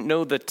they didn't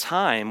know the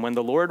time when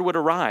the Lord would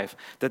arrive,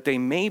 that they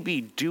may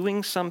be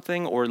doing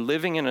something or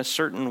living in a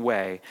certain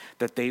way,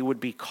 that they would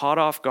be caught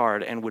off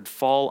guard and would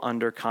fall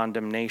under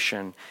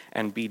condemnation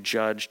and be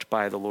judged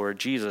by the Lord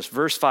Jesus.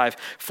 Verse 5,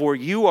 for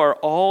you are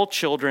all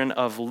children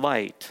of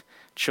light,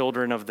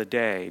 children of the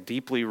day,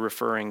 deeply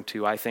referring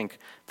to, I think,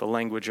 the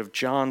language of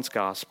John's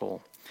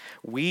gospel.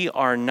 We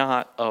are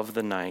not of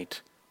the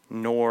night,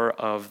 nor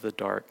of the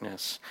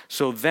darkness.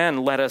 So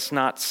then let us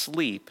not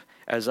sleep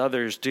as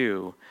others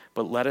do,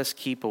 but let us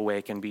keep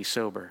awake and be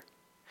sober.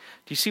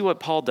 Do you see what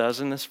Paul does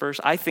in this verse?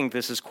 I think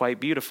this is quite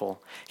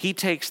beautiful. He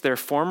takes their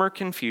former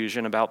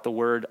confusion about the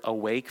word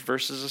awake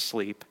versus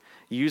asleep,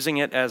 using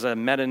it as a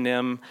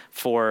metonym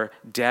for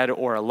dead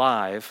or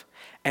alive,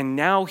 and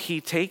now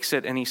he takes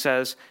it and he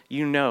says,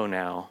 you know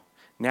now.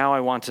 Now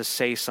I want to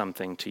say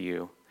something to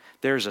you.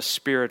 There's a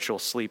spiritual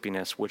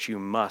sleepiness which you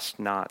must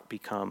not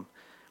become.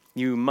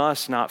 You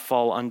must not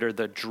fall under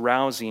the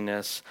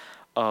drowsiness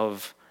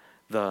of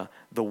the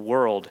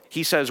world.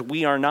 He says,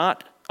 we are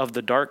not of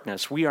the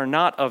darkness. We are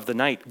not of the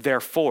night.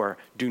 Therefore,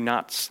 do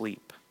not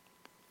sleep.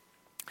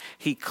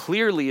 He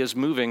clearly is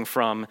moving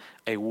from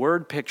a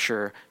word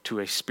picture to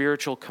a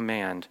spiritual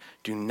command.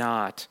 Do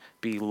not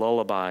be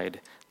lullabied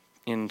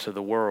into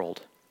the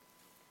world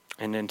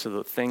and into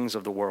the things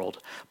of the world.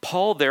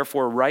 Paul,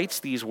 therefore, writes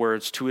these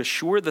words to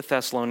assure the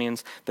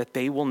Thessalonians that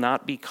they will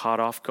not be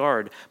caught off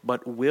guard,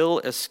 but will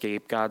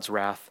escape God's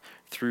wrath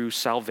through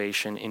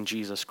salvation in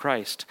Jesus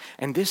Christ.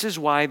 And this is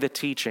why the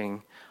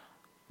teaching,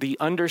 the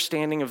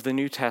understanding of the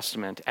New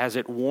Testament, as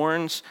it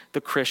warns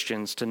the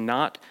Christians to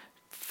not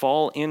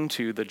fall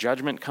into the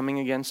judgment coming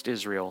against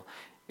Israel,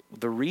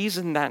 the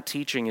reason that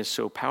teaching is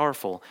so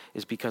powerful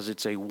is because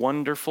it's a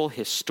wonderful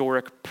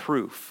historic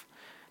proof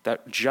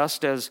that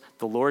just as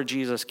the Lord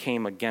Jesus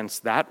came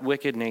against that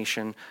wicked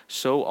nation,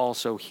 so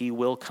also he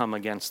will come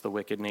against the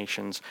wicked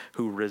nations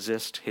who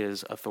resist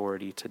his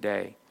authority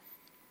today.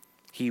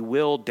 He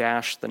will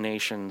dash the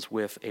nations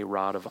with a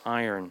rod of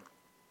iron.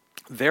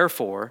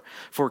 Therefore,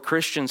 for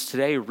Christians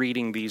today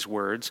reading these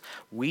words,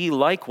 we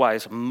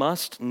likewise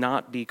must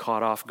not be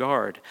caught off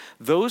guard.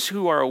 Those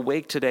who are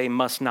awake today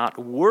must not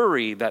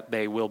worry that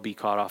they will be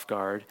caught off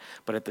guard,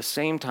 but at the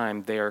same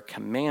time, they are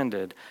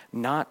commanded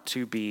not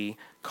to be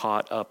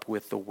caught up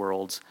with the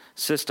world's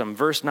system.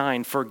 Verse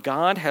 9, for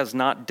God has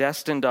not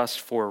destined us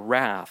for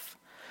wrath.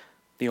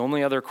 The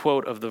only other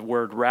quote of the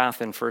word wrath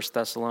in 1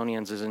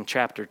 Thessalonians is in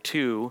chapter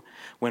 2,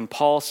 when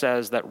Paul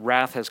says that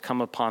wrath has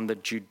come upon the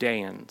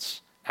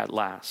Judeans at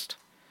last.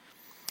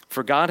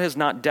 For God has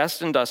not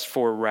destined us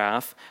for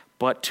wrath,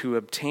 but to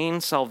obtain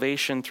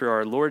salvation through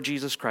our Lord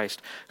Jesus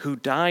Christ, who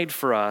died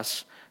for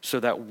us, so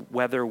that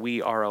whether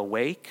we are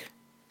awake,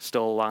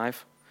 still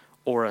alive,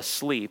 or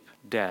asleep,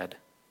 dead,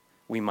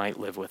 we might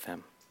live with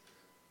him.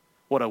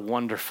 What a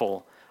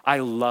wonderful, I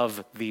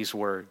love these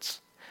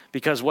words.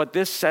 Because what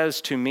this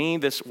says to me,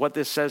 what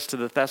this says to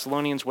the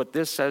Thessalonians, what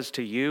this says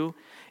to you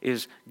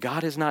is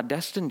God has not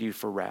destined you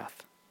for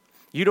wrath.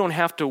 You don't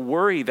have to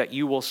worry that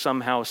you will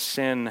somehow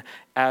sin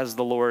as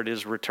the Lord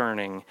is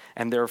returning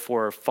and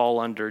therefore fall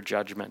under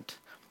judgment.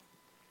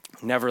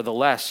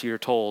 Nevertheless, you're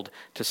told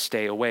to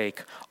stay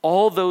awake.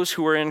 All those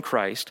who are in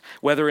Christ,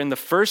 whether in the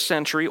first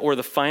century or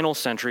the final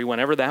century,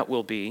 whenever that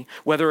will be,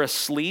 whether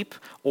asleep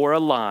or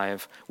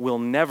alive, will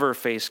never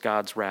face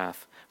God's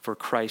wrath. For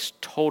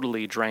Christ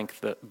totally drank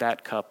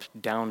that cup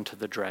down to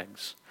the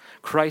dregs.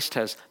 Christ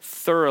has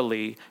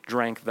thoroughly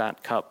drank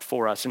that cup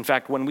for us. In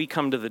fact, when we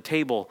come to the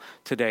table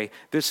today,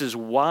 this is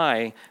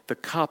why the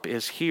cup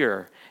is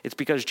here. It's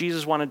because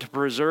Jesus wanted to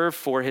preserve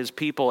for his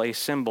people a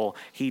symbol.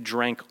 He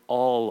drank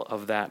all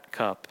of that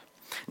cup.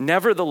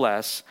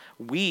 Nevertheless,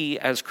 we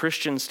as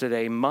Christians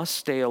today must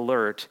stay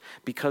alert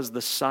because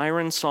the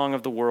siren song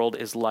of the world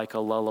is like a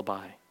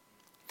lullaby.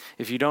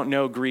 If you don't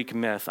know Greek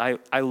myth,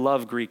 I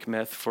love Greek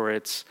myth for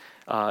its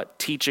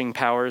teaching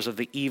powers of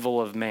the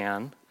evil of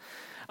man.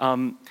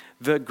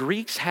 The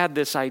Greeks had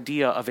this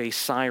idea of a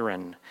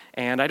siren,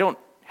 and I don't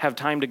have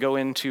time to go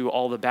into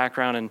all the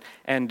background,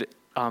 and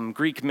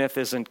Greek myth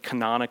isn't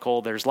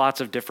canonical. There's lots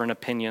of different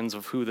opinions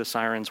of who the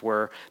sirens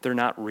were. They're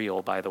not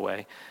real, by the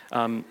way.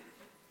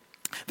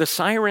 The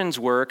sirens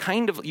were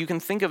kind of, you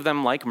can think of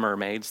them like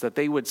mermaids, that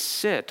they would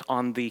sit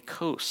on the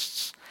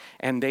coasts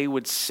and they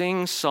would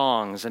sing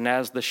songs. And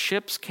as the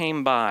ships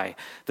came by,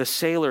 the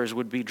sailors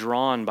would be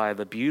drawn by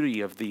the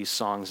beauty of these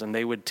songs, and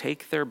they would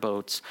take their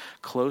boats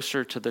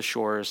closer to the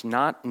shores,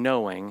 not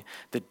knowing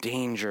the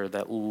danger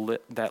that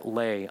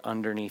lay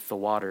underneath the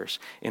waters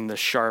in the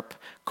sharp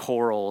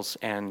corals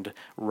and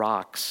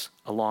rocks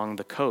along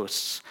the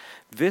coasts.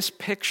 This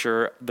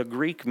picture, the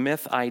Greek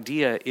myth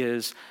idea,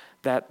 is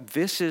that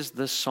this is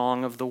the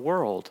song of the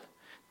world.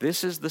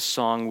 This is the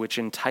song which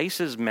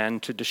entices men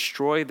to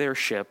destroy their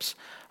ships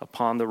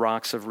upon the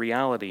rocks of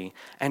reality.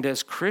 And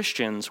as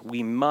Christians,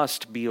 we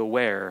must be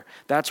aware.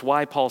 That's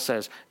why Paul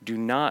says, do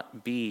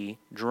not be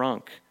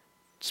drunk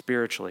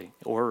spiritually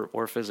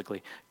or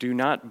physically. Do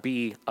not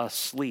be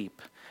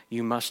asleep.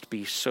 You must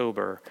be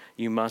sober.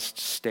 You must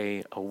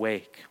stay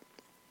awake.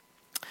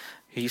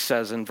 He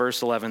says in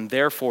verse 11,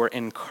 therefore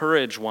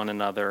encourage one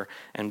another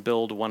and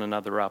build one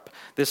another up.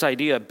 This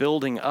idea,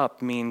 building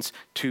up, means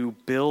to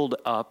build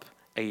up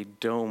a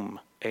dome,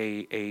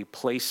 a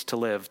place to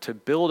live, to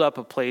build up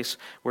a place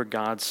where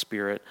God's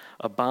Spirit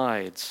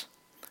abides,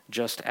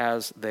 just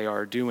as they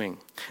are doing.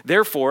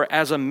 Therefore,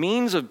 as a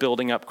means of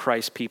building up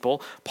Christ's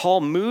people,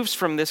 Paul moves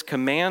from this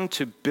command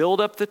to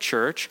build up the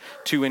church,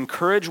 to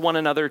encourage one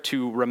another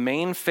to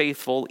remain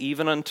faithful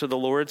even unto the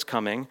Lord's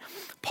coming.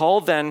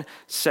 Paul then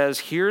says,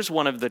 here's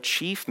one of the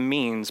chief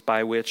means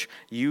by which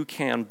you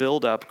can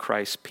build up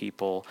Christ's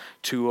people,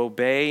 to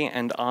obey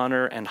and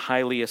honor and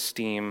highly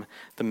esteem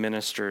the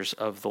ministers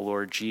of the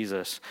Lord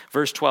Jesus.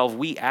 Verse 12,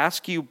 we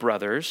ask you,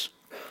 brothers.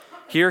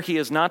 Here he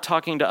is not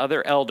talking to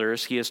other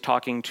elders, he is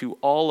talking to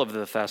all of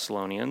the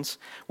Thessalonians.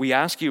 We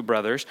ask you,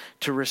 brothers,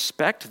 to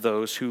respect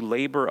those who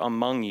labor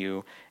among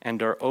you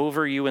and are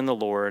over you in the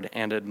Lord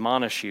and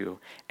admonish you,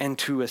 and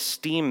to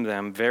esteem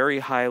them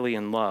very highly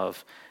in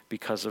love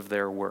because of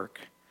their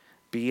work.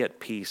 Be at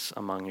peace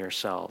among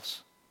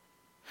yourselves.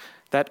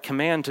 That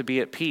command to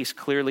be at peace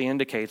clearly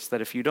indicates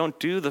that if you don't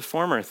do the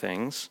former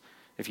things,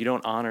 if you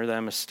don't honor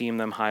them, esteem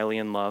them highly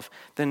in love,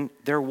 then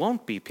there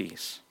won't be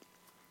peace.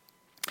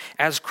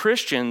 As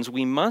Christians,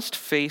 we must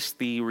face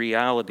the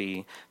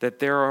reality that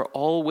there are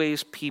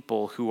always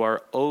people who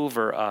are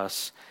over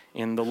us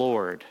in the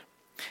Lord.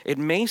 It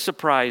may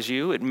surprise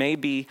you, it may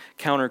be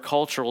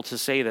countercultural to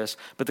say this,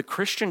 but the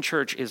Christian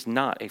church is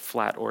not a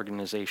flat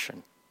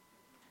organization.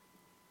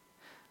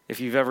 If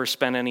you've ever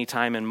spent any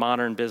time in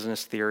modern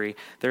business theory,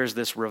 there's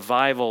this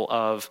revival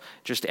of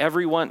just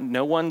everyone,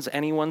 no one's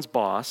anyone's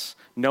boss,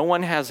 no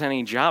one has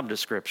any job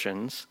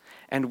descriptions,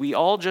 and we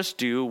all just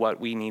do what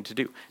we need to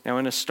do. Now,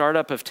 in a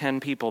startup of 10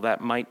 people,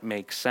 that might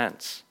make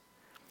sense.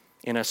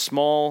 In a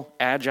small,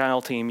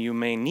 agile team, you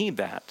may need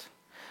that.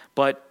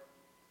 But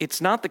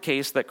it's not the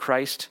case that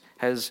Christ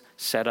has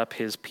set up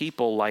his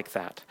people like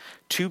that.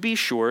 To be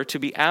sure, to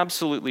be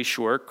absolutely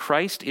sure,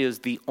 Christ is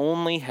the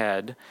only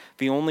head,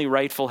 the only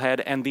rightful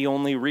head, and the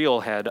only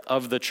real head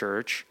of the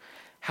church.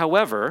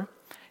 However,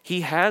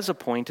 he has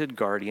appointed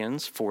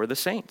guardians for the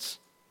saints.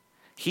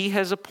 He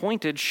has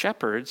appointed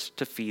shepherds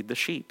to feed the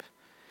sheep.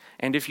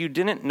 And if you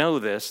didn't know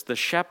this, the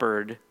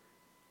shepherd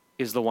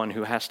is the one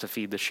who has to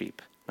feed the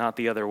sheep, not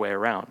the other way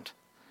around.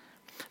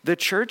 The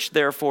church,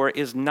 therefore,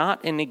 is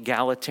not an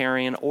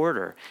egalitarian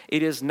order.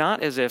 It is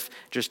not as if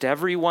just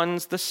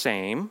everyone's the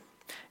same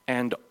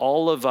and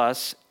all of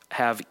us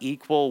have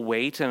equal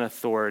weight and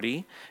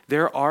authority.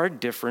 There are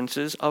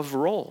differences of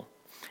role,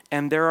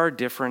 and there are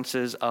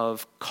differences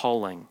of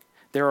calling.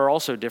 There are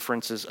also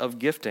differences of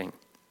gifting.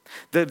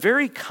 The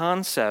very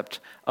concept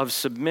of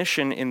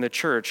submission in the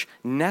church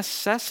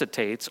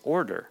necessitates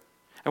order.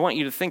 I want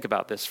you to think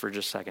about this for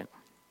just a second.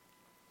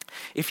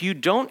 If you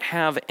don't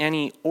have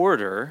any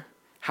order,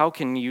 how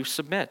can you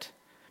submit?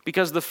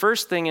 Because the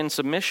first thing in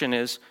submission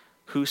is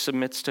who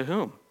submits to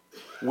whom?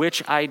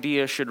 Which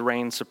idea should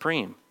reign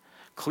supreme?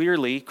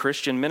 Clearly,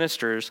 Christian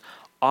ministers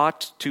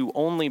ought to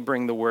only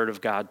bring the word of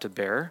God to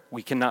bear.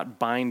 We cannot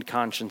bind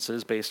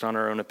consciences based on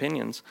our own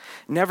opinions.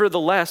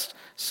 Nevertheless,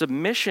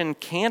 submission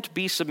can't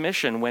be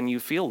submission when you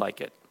feel like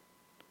it,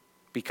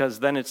 because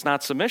then it's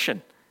not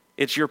submission.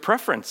 It's your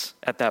preference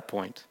at that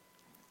point.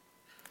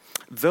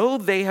 Though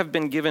they have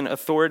been given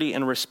authority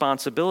and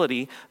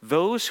responsibility,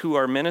 those who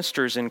are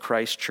ministers in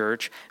Christ's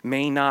church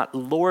may not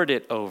lord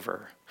it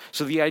over.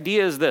 So the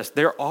idea is this: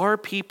 there are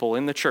people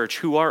in the church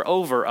who are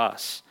over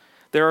us.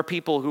 There are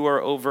people who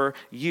are over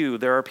you.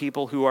 There are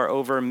people who are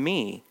over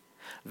me.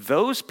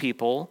 Those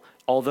people,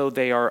 although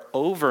they are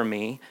over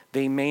me,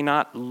 they may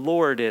not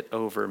lord it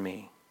over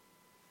me.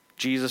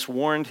 Jesus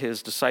warned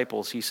his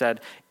disciples. He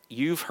said,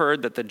 you've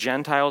heard that the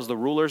Gentiles, the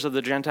rulers of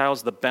the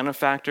Gentiles, the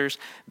benefactors,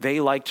 they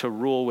like to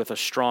rule with a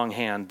strong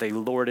hand. They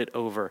lord it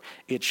over.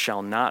 It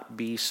shall not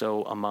be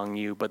so among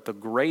you, but the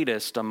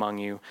greatest among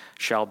you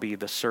shall be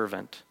the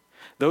servant.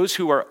 Those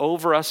who are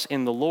over us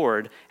in the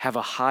Lord have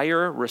a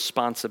higher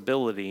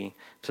responsibility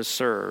to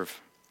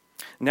serve.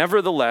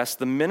 Nevertheless,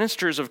 the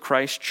ministers of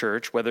Christ's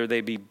church, whether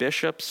they be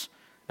bishops,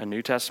 a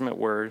New Testament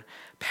word,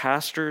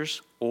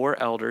 pastors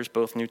or elders,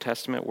 both New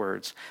Testament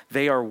words,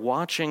 they are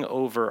watching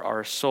over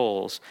our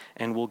souls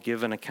and will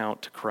give an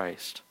account to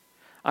Christ.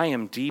 I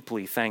am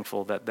deeply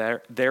thankful that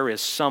there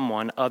is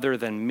someone other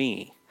than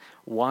me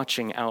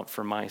watching out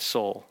for my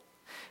soul.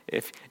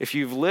 If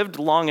you've lived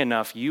long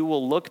enough, you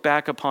will look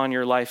back upon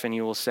your life and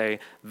you will say,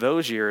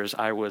 those years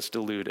I was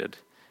deluded,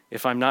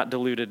 if I'm not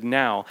deluded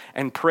now,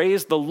 and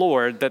praise the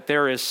Lord that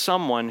there is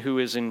someone who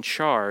is in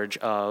charge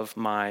of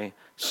my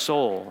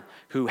soul,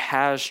 who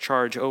has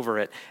charge over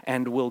it,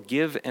 and will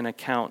give an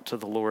account to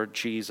the Lord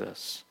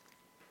Jesus.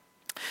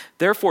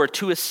 Therefore,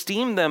 to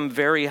esteem them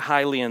very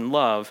highly in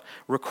love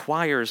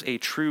requires a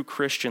true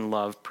Christian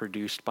love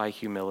produced by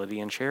humility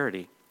and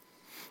charity.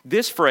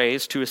 This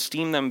phrase, to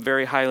esteem them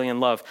very highly in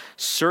love,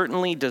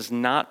 certainly does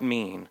not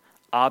mean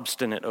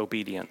obstinate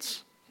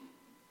obedience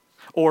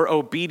or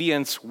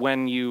obedience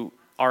when you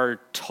are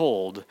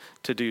told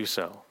to do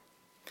so.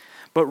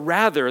 But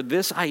rather,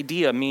 this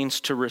idea means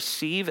to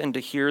receive and to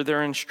hear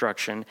their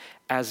instruction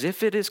as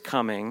if it is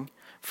coming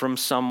from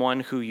someone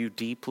who you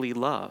deeply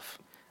love,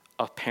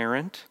 a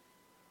parent,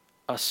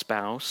 a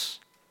spouse,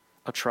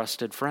 a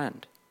trusted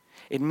friend.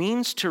 It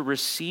means to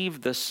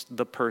receive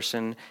the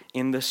person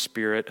in the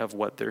spirit of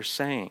what they're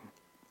saying.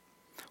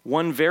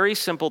 One very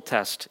simple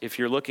test, if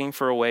you're looking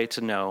for a way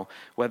to know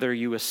whether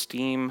you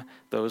esteem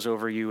those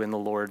over you in the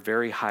Lord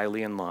very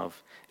highly in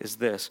love, is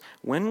this: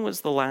 when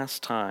was the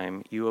last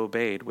time you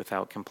obeyed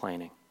without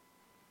complaining?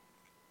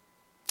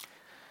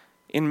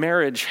 In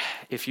marriage,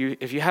 if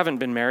you haven't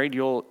been married,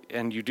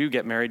 and you do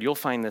get married, you'll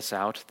find this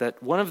out,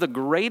 that one of the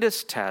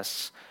greatest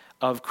tests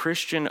of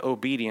Christian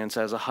obedience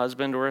as a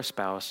husband or a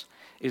spouse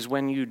is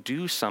when you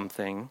do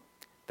something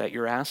that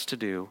you're asked to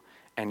do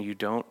and you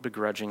don't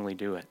begrudgingly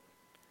do it.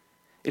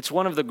 It's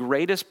one of the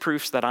greatest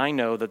proofs that I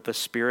know that the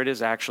Spirit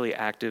is actually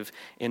active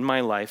in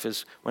my life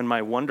is when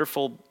my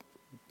wonderful,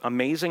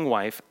 amazing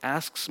wife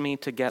asks me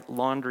to get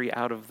laundry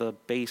out of the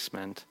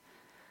basement,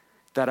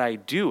 that I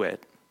do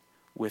it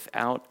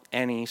without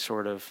any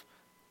sort of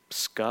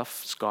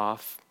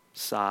scoff,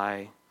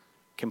 sigh,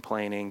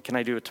 complaining. Can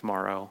I do it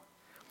tomorrow?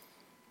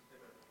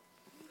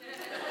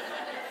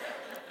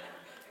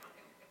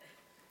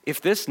 If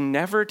this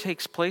never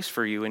takes place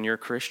for you in your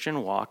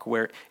Christian walk,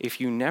 where if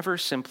you never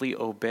simply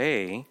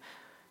obey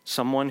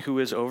someone who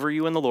is over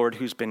you in the Lord,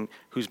 who's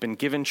been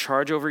given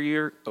charge over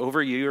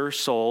your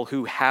soul,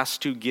 who has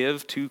to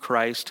give to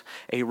Christ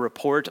a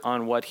report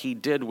on what he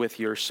did with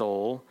your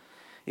soul,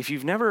 if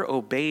you've never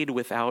obeyed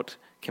without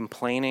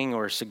complaining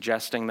or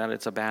suggesting that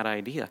it's a bad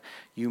idea,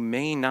 you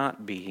may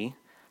not be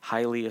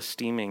highly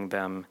esteeming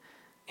them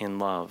in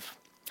love.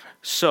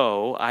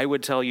 So I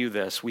would tell you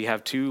this: we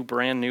have 2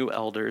 brand new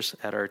elders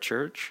at our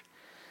church,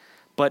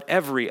 but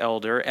every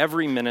elder,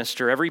 every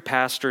minister, every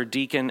pastor,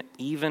 deacon,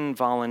 even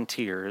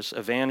volunteers,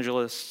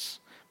 evangelists,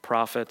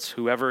 prophets,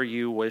 whoever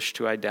you wish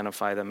to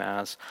identify them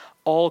as,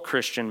 all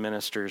Christian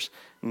ministers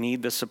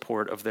need the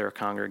support of their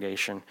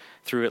congregation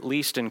through at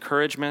least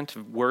encouragement,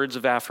 words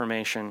of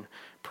affirmation,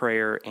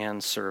 prayer,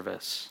 and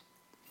service.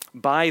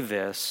 By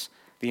this,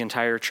 the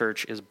entire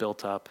church is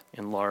built up,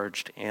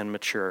 enlarged, and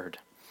matured.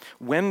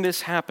 When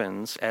this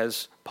happens,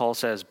 as Paul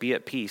says, be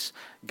at peace,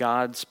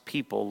 God's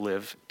people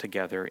live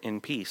together in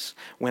peace.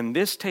 When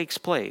this takes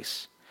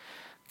place,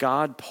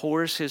 God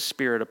pours his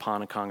Spirit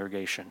upon a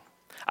congregation.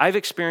 I've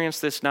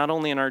experienced this not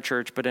only in our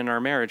church, but in our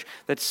marriage,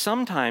 that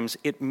sometimes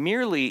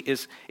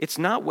it's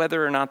not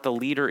whether or not the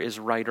leader is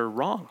right or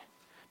wrong,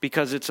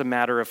 because it's a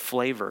matter of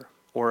flavor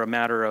or a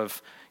matter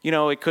of,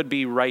 it could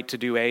be right to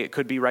do A, it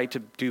could be right to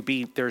do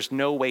B. There's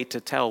no way to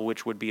tell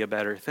which would be a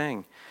better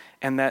thing.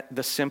 And that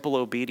the simple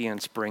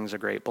obedience brings a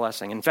great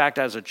blessing. In fact,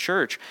 as a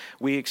church,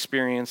 we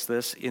experienced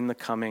this in the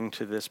coming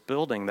to this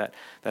building, that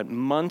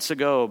months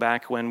ago,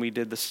 back when we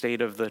did the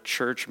State of the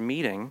Church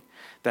meeting,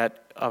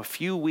 that a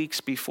few weeks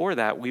before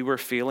that, we were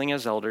feeling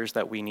as elders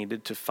that we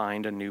needed to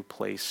find a new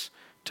place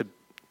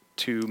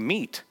to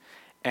meet.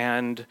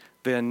 And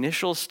the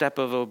initial step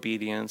of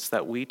obedience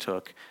that we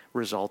took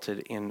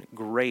resulted in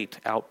great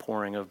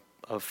outpouring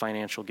of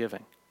financial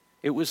giving.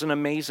 It was an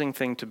amazing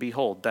thing to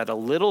behold, that a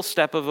little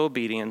step of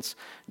obedience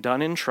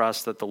done in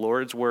trust that the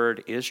Lord's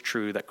word is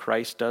true, that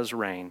Christ does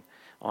reign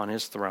on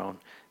his throne,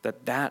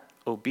 that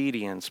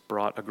obedience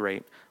brought a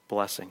great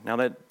blessing. Now,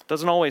 that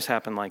doesn't always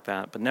happen like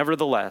that, but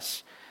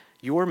nevertheless,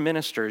 your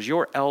ministers,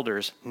 your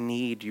elders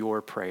need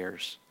your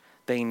prayers.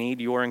 They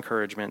need your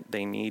encouragement.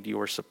 They need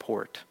your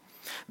support.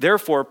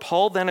 Therefore,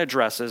 Paul then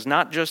addresses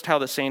not just how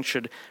the saints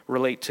should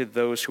relate to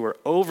those who are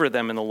over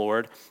them in the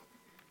Lord,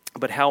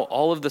 but how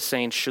all of the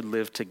saints should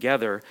live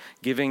together,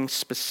 giving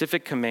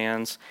specific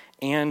commands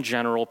and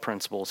general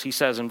principles. He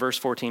says in verse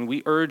 14,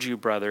 "We urge you,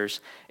 brothers,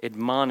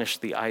 admonish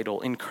the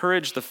idle,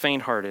 encourage the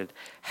faint-hearted,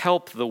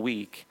 help the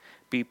weak,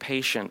 be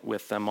patient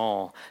with them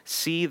all.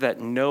 See that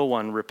no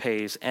one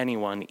repays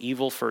anyone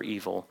evil for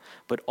evil,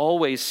 but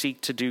always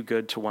seek to do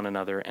good to one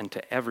another and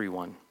to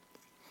everyone."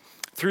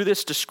 Through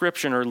this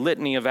description or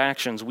litany of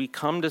actions, we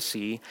come to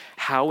see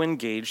how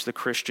engaged the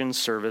Christian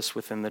service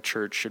within the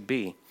church should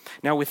be.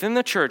 Now, within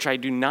the church, I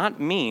do not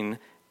mean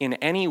in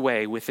any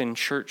way within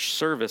church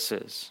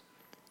services.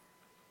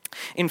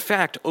 In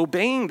fact,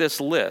 obeying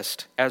this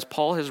list, as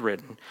Paul has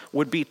written,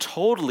 would be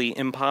totally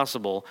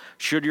impossible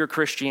should your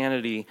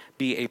Christianity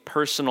be a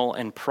personal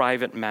and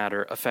private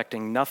matter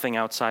affecting nothing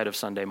outside of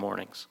Sunday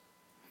mornings.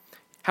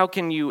 How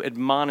can you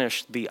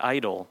admonish the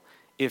idle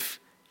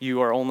if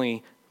you are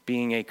only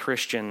being a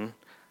Christian,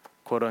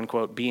 quote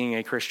unquote, being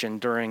a Christian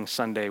during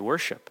Sunday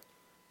worship?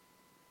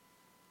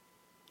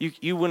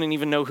 You wouldn't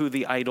even know who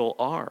the idle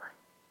are.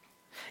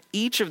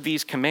 Each of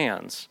these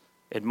commands,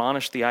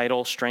 admonish the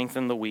idle,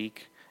 strengthen the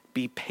weak,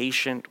 be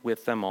patient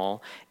with them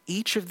all,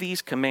 each of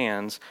these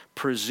commands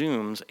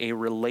presumes a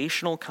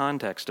relational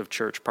context of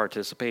church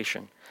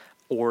participation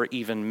or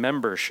even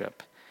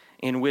membership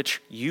in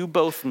which you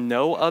both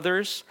know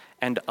others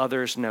and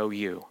others know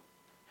you.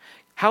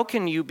 How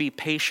can you be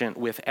patient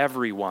with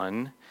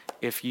everyone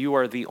if you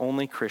are the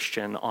only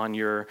Christian on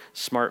your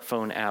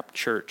smartphone app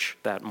church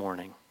that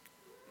morning?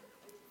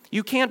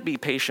 You can't be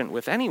patient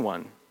with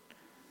anyone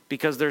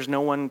because there's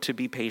no one to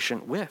be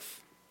patient with.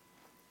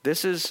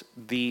 This is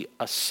the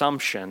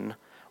assumption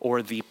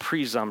or the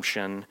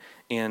presumption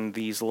in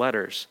these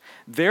letters.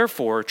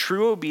 Therefore,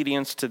 true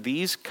obedience to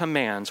these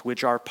commands,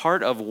 which are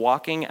part of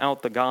walking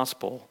out the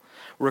gospel,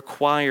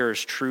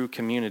 requires true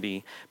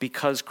community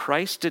because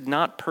Christ did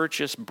not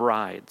purchase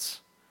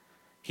brides.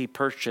 He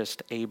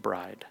purchased a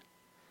bride.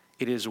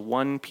 It is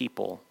one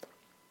people.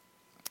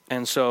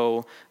 And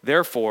so,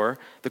 therefore,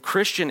 the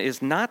Christian is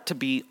not to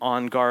be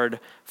on guard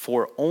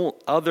for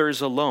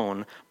others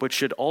alone, but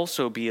should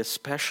also be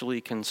especially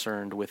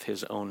concerned with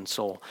his own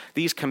soul.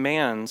 These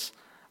commands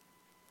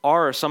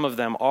some of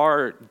them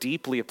are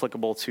deeply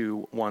applicable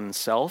to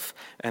oneself,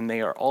 and they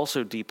are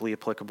also deeply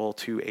applicable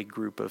to a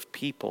group of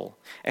people.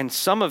 And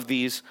some of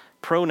these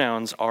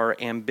pronouns are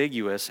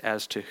ambiguous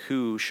as to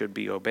who should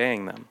be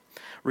obeying them.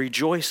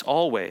 Rejoice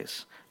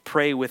always,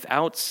 pray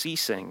without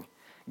ceasing,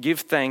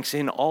 give thanks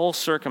in all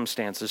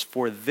circumstances,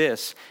 for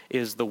this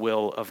is the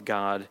will of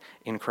God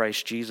in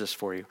Christ Jesus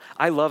for you.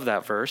 I love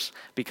that verse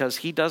because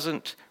he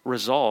doesn't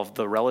resolve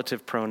the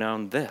relative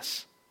pronoun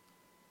this.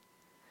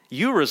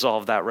 You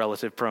resolve that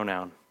relative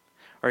pronoun.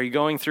 Are you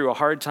going through a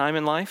hard time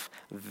in life?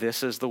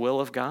 This is the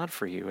will of God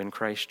for you in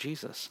Christ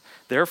Jesus.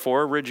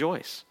 Therefore,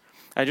 rejoice.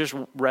 I just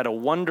read a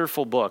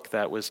wonderful book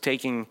that was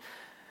taking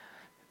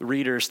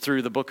readers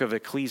through the book of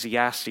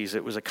Ecclesiastes.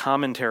 It was a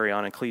commentary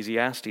on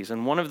Ecclesiastes.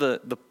 And one of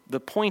the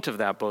point of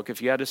that book, if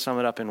you had to sum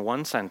it up in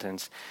one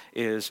sentence,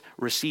 is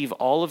receive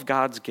all of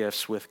God's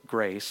gifts with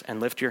grace and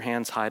lift your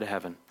hands high to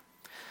heaven.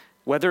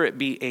 Whether it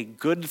be a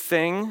good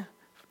thing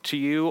to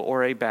you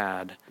or a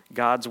bad,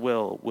 God's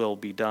will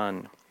be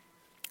done.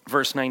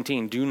 Verse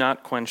 19, do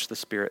not quench the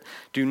spirit.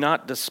 Do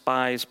not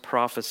despise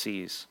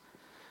prophecies.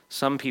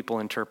 Some people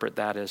interpret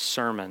that as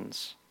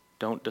sermons.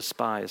 Don't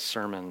despise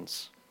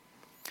sermons.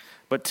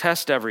 But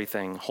test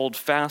everything. Hold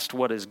fast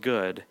what is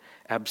good.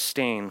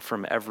 Abstain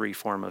from every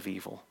form of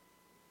evil.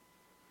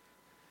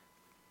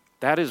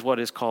 That is what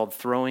is called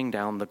throwing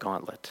down the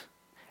gauntlet.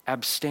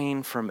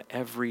 Abstain from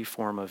every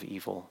form of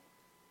evil.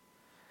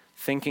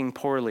 Thinking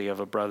poorly of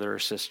a brother or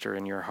sister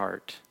in your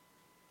heart.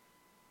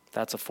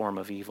 That's a form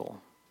of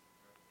evil.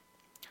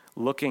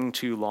 Looking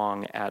too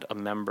long at a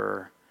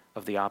member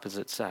of the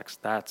opposite sex,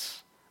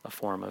 that's a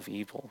form of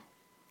evil.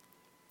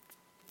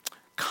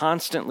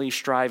 Constantly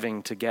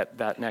striving to get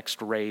that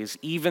next raise,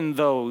 even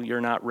though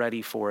you're not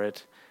ready for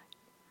it,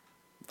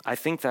 I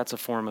think that's a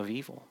form of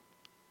evil.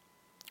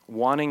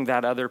 Wanting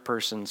that other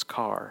person's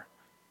car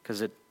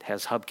because it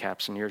has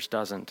hubcaps and yours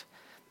doesn't,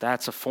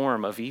 that's a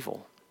form of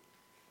evil.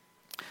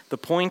 The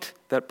point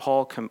that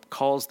Paul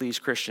calls these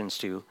Christians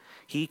to,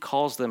 he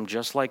calls them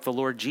just like the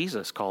Lord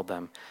Jesus called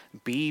them.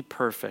 Be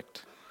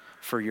perfect,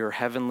 for your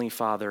heavenly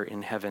Father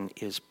in heaven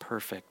is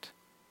perfect.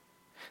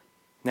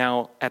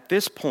 Now, at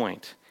this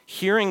point,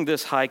 hearing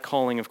this high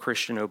calling of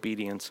Christian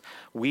obedience,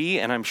 we,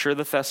 and I'm sure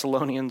the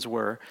Thessalonians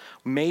were,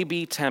 may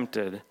be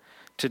tempted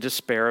to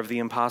despair of the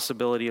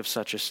impossibility of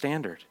such a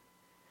standard.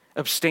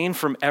 Abstain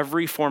from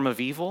every form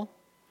of evil?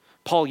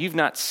 Paul, you've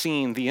not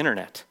seen the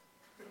internet.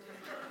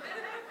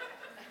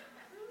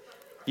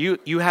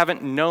 You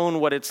haven't known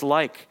what it's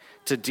like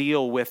to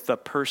deal with the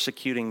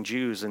persecuting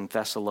Jews in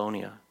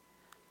Thessalonia.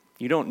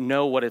 You don't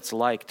know what it's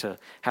like to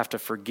have to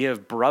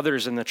forgive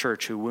brothers in the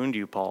church who wound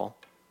you, Paul.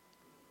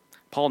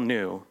 Paul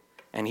knew,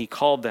 and he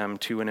called them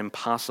to an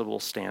impossible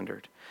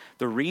standard.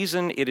 The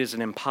reason it is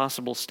an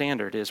impossible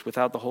standard is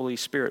without the Holy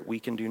Spirit, we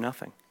can do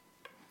nothing.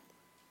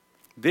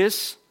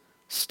 This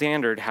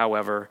standard,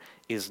 however,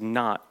 is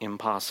not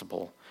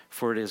impossible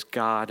for it is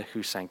God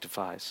who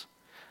sanctifies.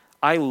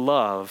 I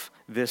love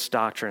this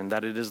doctrine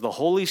that it is the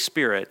Holy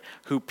Spirit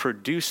who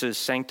produces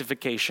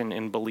sanctification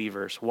in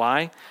believers.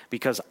 Why?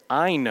 Because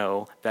I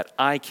know that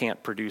I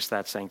can't produce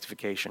that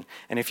sanctification.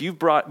 And if you've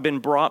been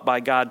brought by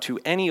God to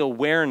any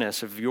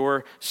awareness of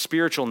your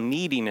spiritual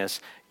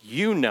neediness,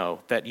 you know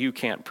that you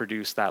can't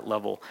produce that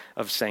level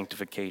of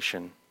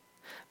sanctification.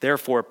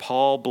 Therefore,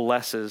 Paul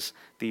blesses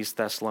these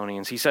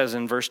Thessalonians. He says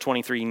in verse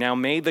 23, "Now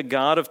may the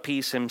God of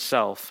peace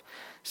himself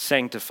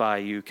sanctify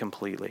you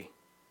completely."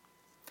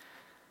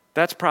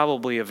 That's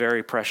probably a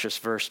very precious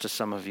verse to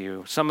some of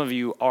you. Some of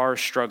you are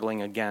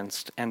struggling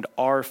against and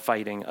are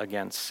fighting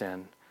against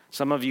sin.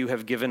 Some of you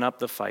have given up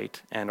the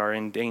fight and are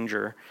in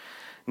danger.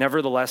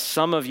 Nevertheless,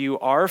 some of you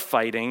are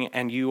fighting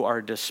and you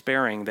are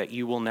despairing that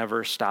you will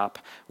never stop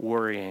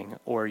worrying,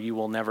 or you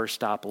will never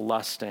stop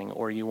lusting,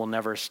 or you will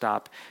never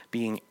stop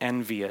being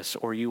envious,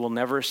 or you will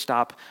never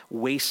stop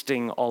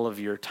wasting all of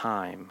your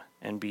time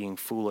and being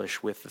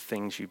foolish with the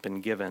things you've been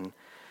given.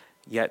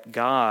 Yet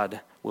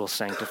God will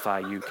sanctify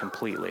you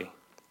completely.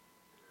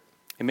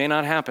 It may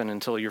not happen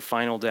until your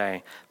final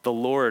day. The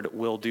Lord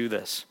will do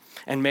this.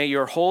 And may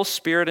your whole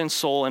spirit and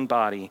soul and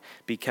body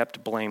be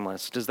kept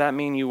blameless. Does that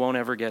mean you won't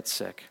ever get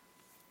sick?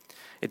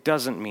 It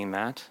doesn't mean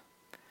that.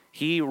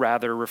 He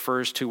rather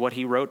refers to what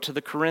he wrote to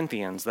the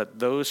Corinthians, that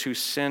those who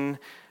sin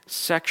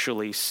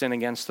sexually sin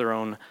against their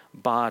own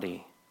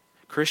body.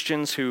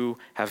 Christians who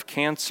have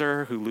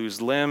cancer, who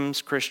lose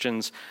limbs,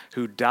 Christians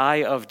who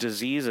die of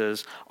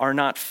diseases are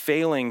not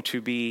failing to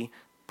be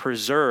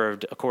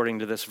preserved according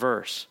to this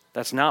verse.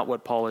 That's not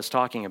what Paul is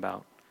talking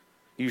about.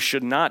 You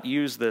should not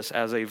use this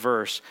as a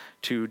verse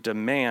to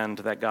demand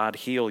that God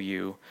heal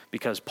you,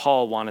 because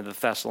Paul wanted the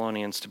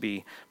Thessalonians to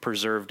be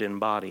preserved in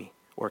body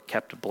or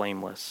kept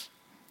blameless.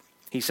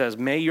 He says,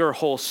 "May your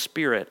whole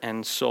spirit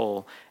and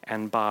soul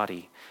and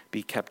body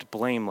be kept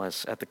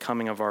blameless at the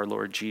coming of our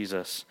Lord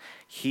Jesus.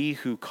 He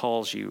who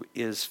calls you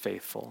is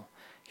faithful.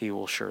 He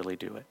will surely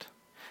do it."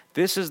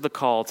 This is the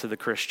call to the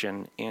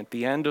Christian at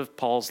the end of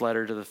Paul's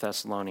letter to the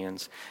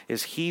Thessalonians,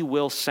 is he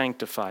will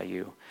sanctify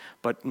you,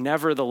 but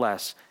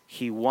nevertheless,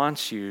 he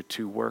wants you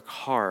to work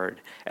hard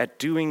at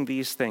doing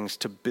these things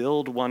to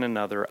build one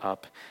another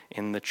up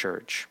in the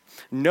church.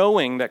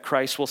 Knowing that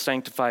Christ will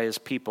sanctify his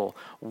people,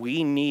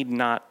 we need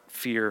not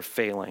fear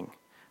failing,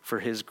 for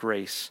his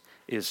grace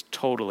is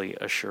totally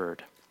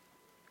assured.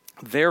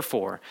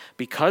 Therefore,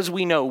 because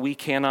we know we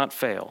cannot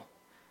fail,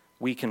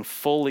 we can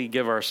fully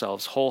give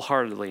ourselves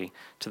wholeheartedly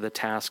to the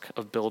task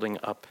of building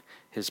up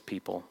his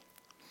people.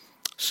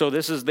 So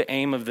this is the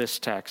aim of this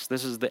text.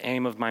 This is the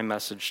aim of my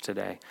message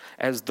today.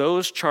 As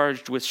those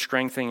charged with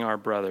strengthening our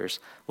brothers,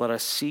 let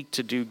us seek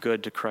to do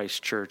good to Christ's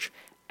church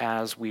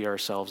as we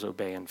ourselves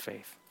obey in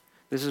faith.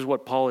 This is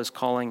what Paul is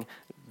calling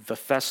the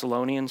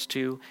Thessalonians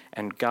to,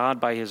 and God,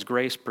 by his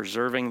grace,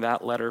 preserving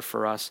that letter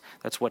for us,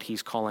 that's what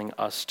he's calling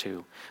us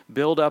to.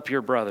 Build up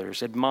your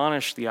brothers,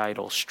 admonish the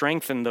idle,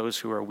 strengthen those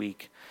who are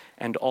weak,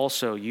 and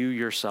also you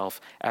yourself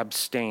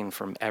abstain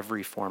from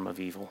every form of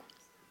evil.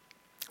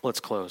 Let's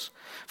close.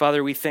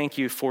 Father, we thank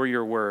you for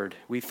your word.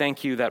 We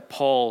thank you that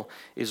Paul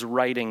is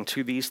writing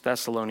to these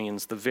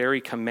Thessalonians the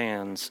very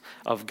commands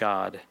of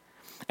God.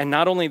 And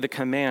not only the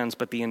commands,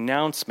 but the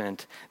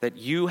announcement that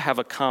you have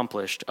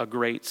accomplished a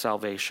great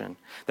salvation.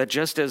 That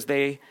just as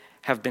they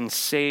have been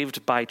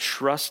saved by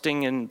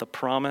trusting in the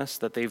promise,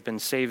 that they've been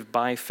saved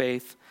by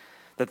faith,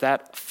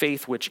 that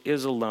faith which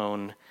is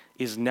alone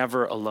is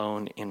never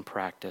alone in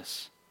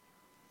practice.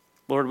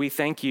 Lord, we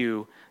thank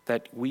you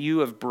that you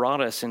have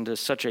brought us into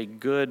such a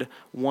good,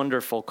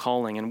 wonderful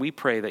calling, and we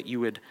pray that you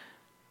would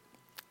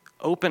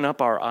open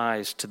up our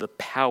eyes to the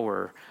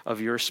power of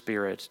your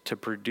Spirit to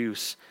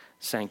produce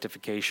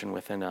sanctification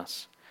within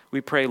us.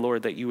 We pray,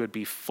 Lord, that you would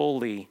be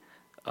fully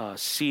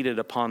seated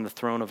upon the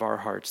throne of our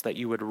hearts, that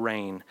you would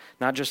reign,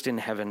 not just in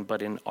heaven,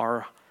 but in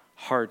our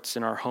hearts,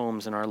 in our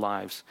homes, in our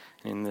lives,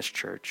 and in this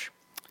church.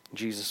 In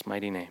Jesus'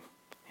 mighty name,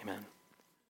 amen.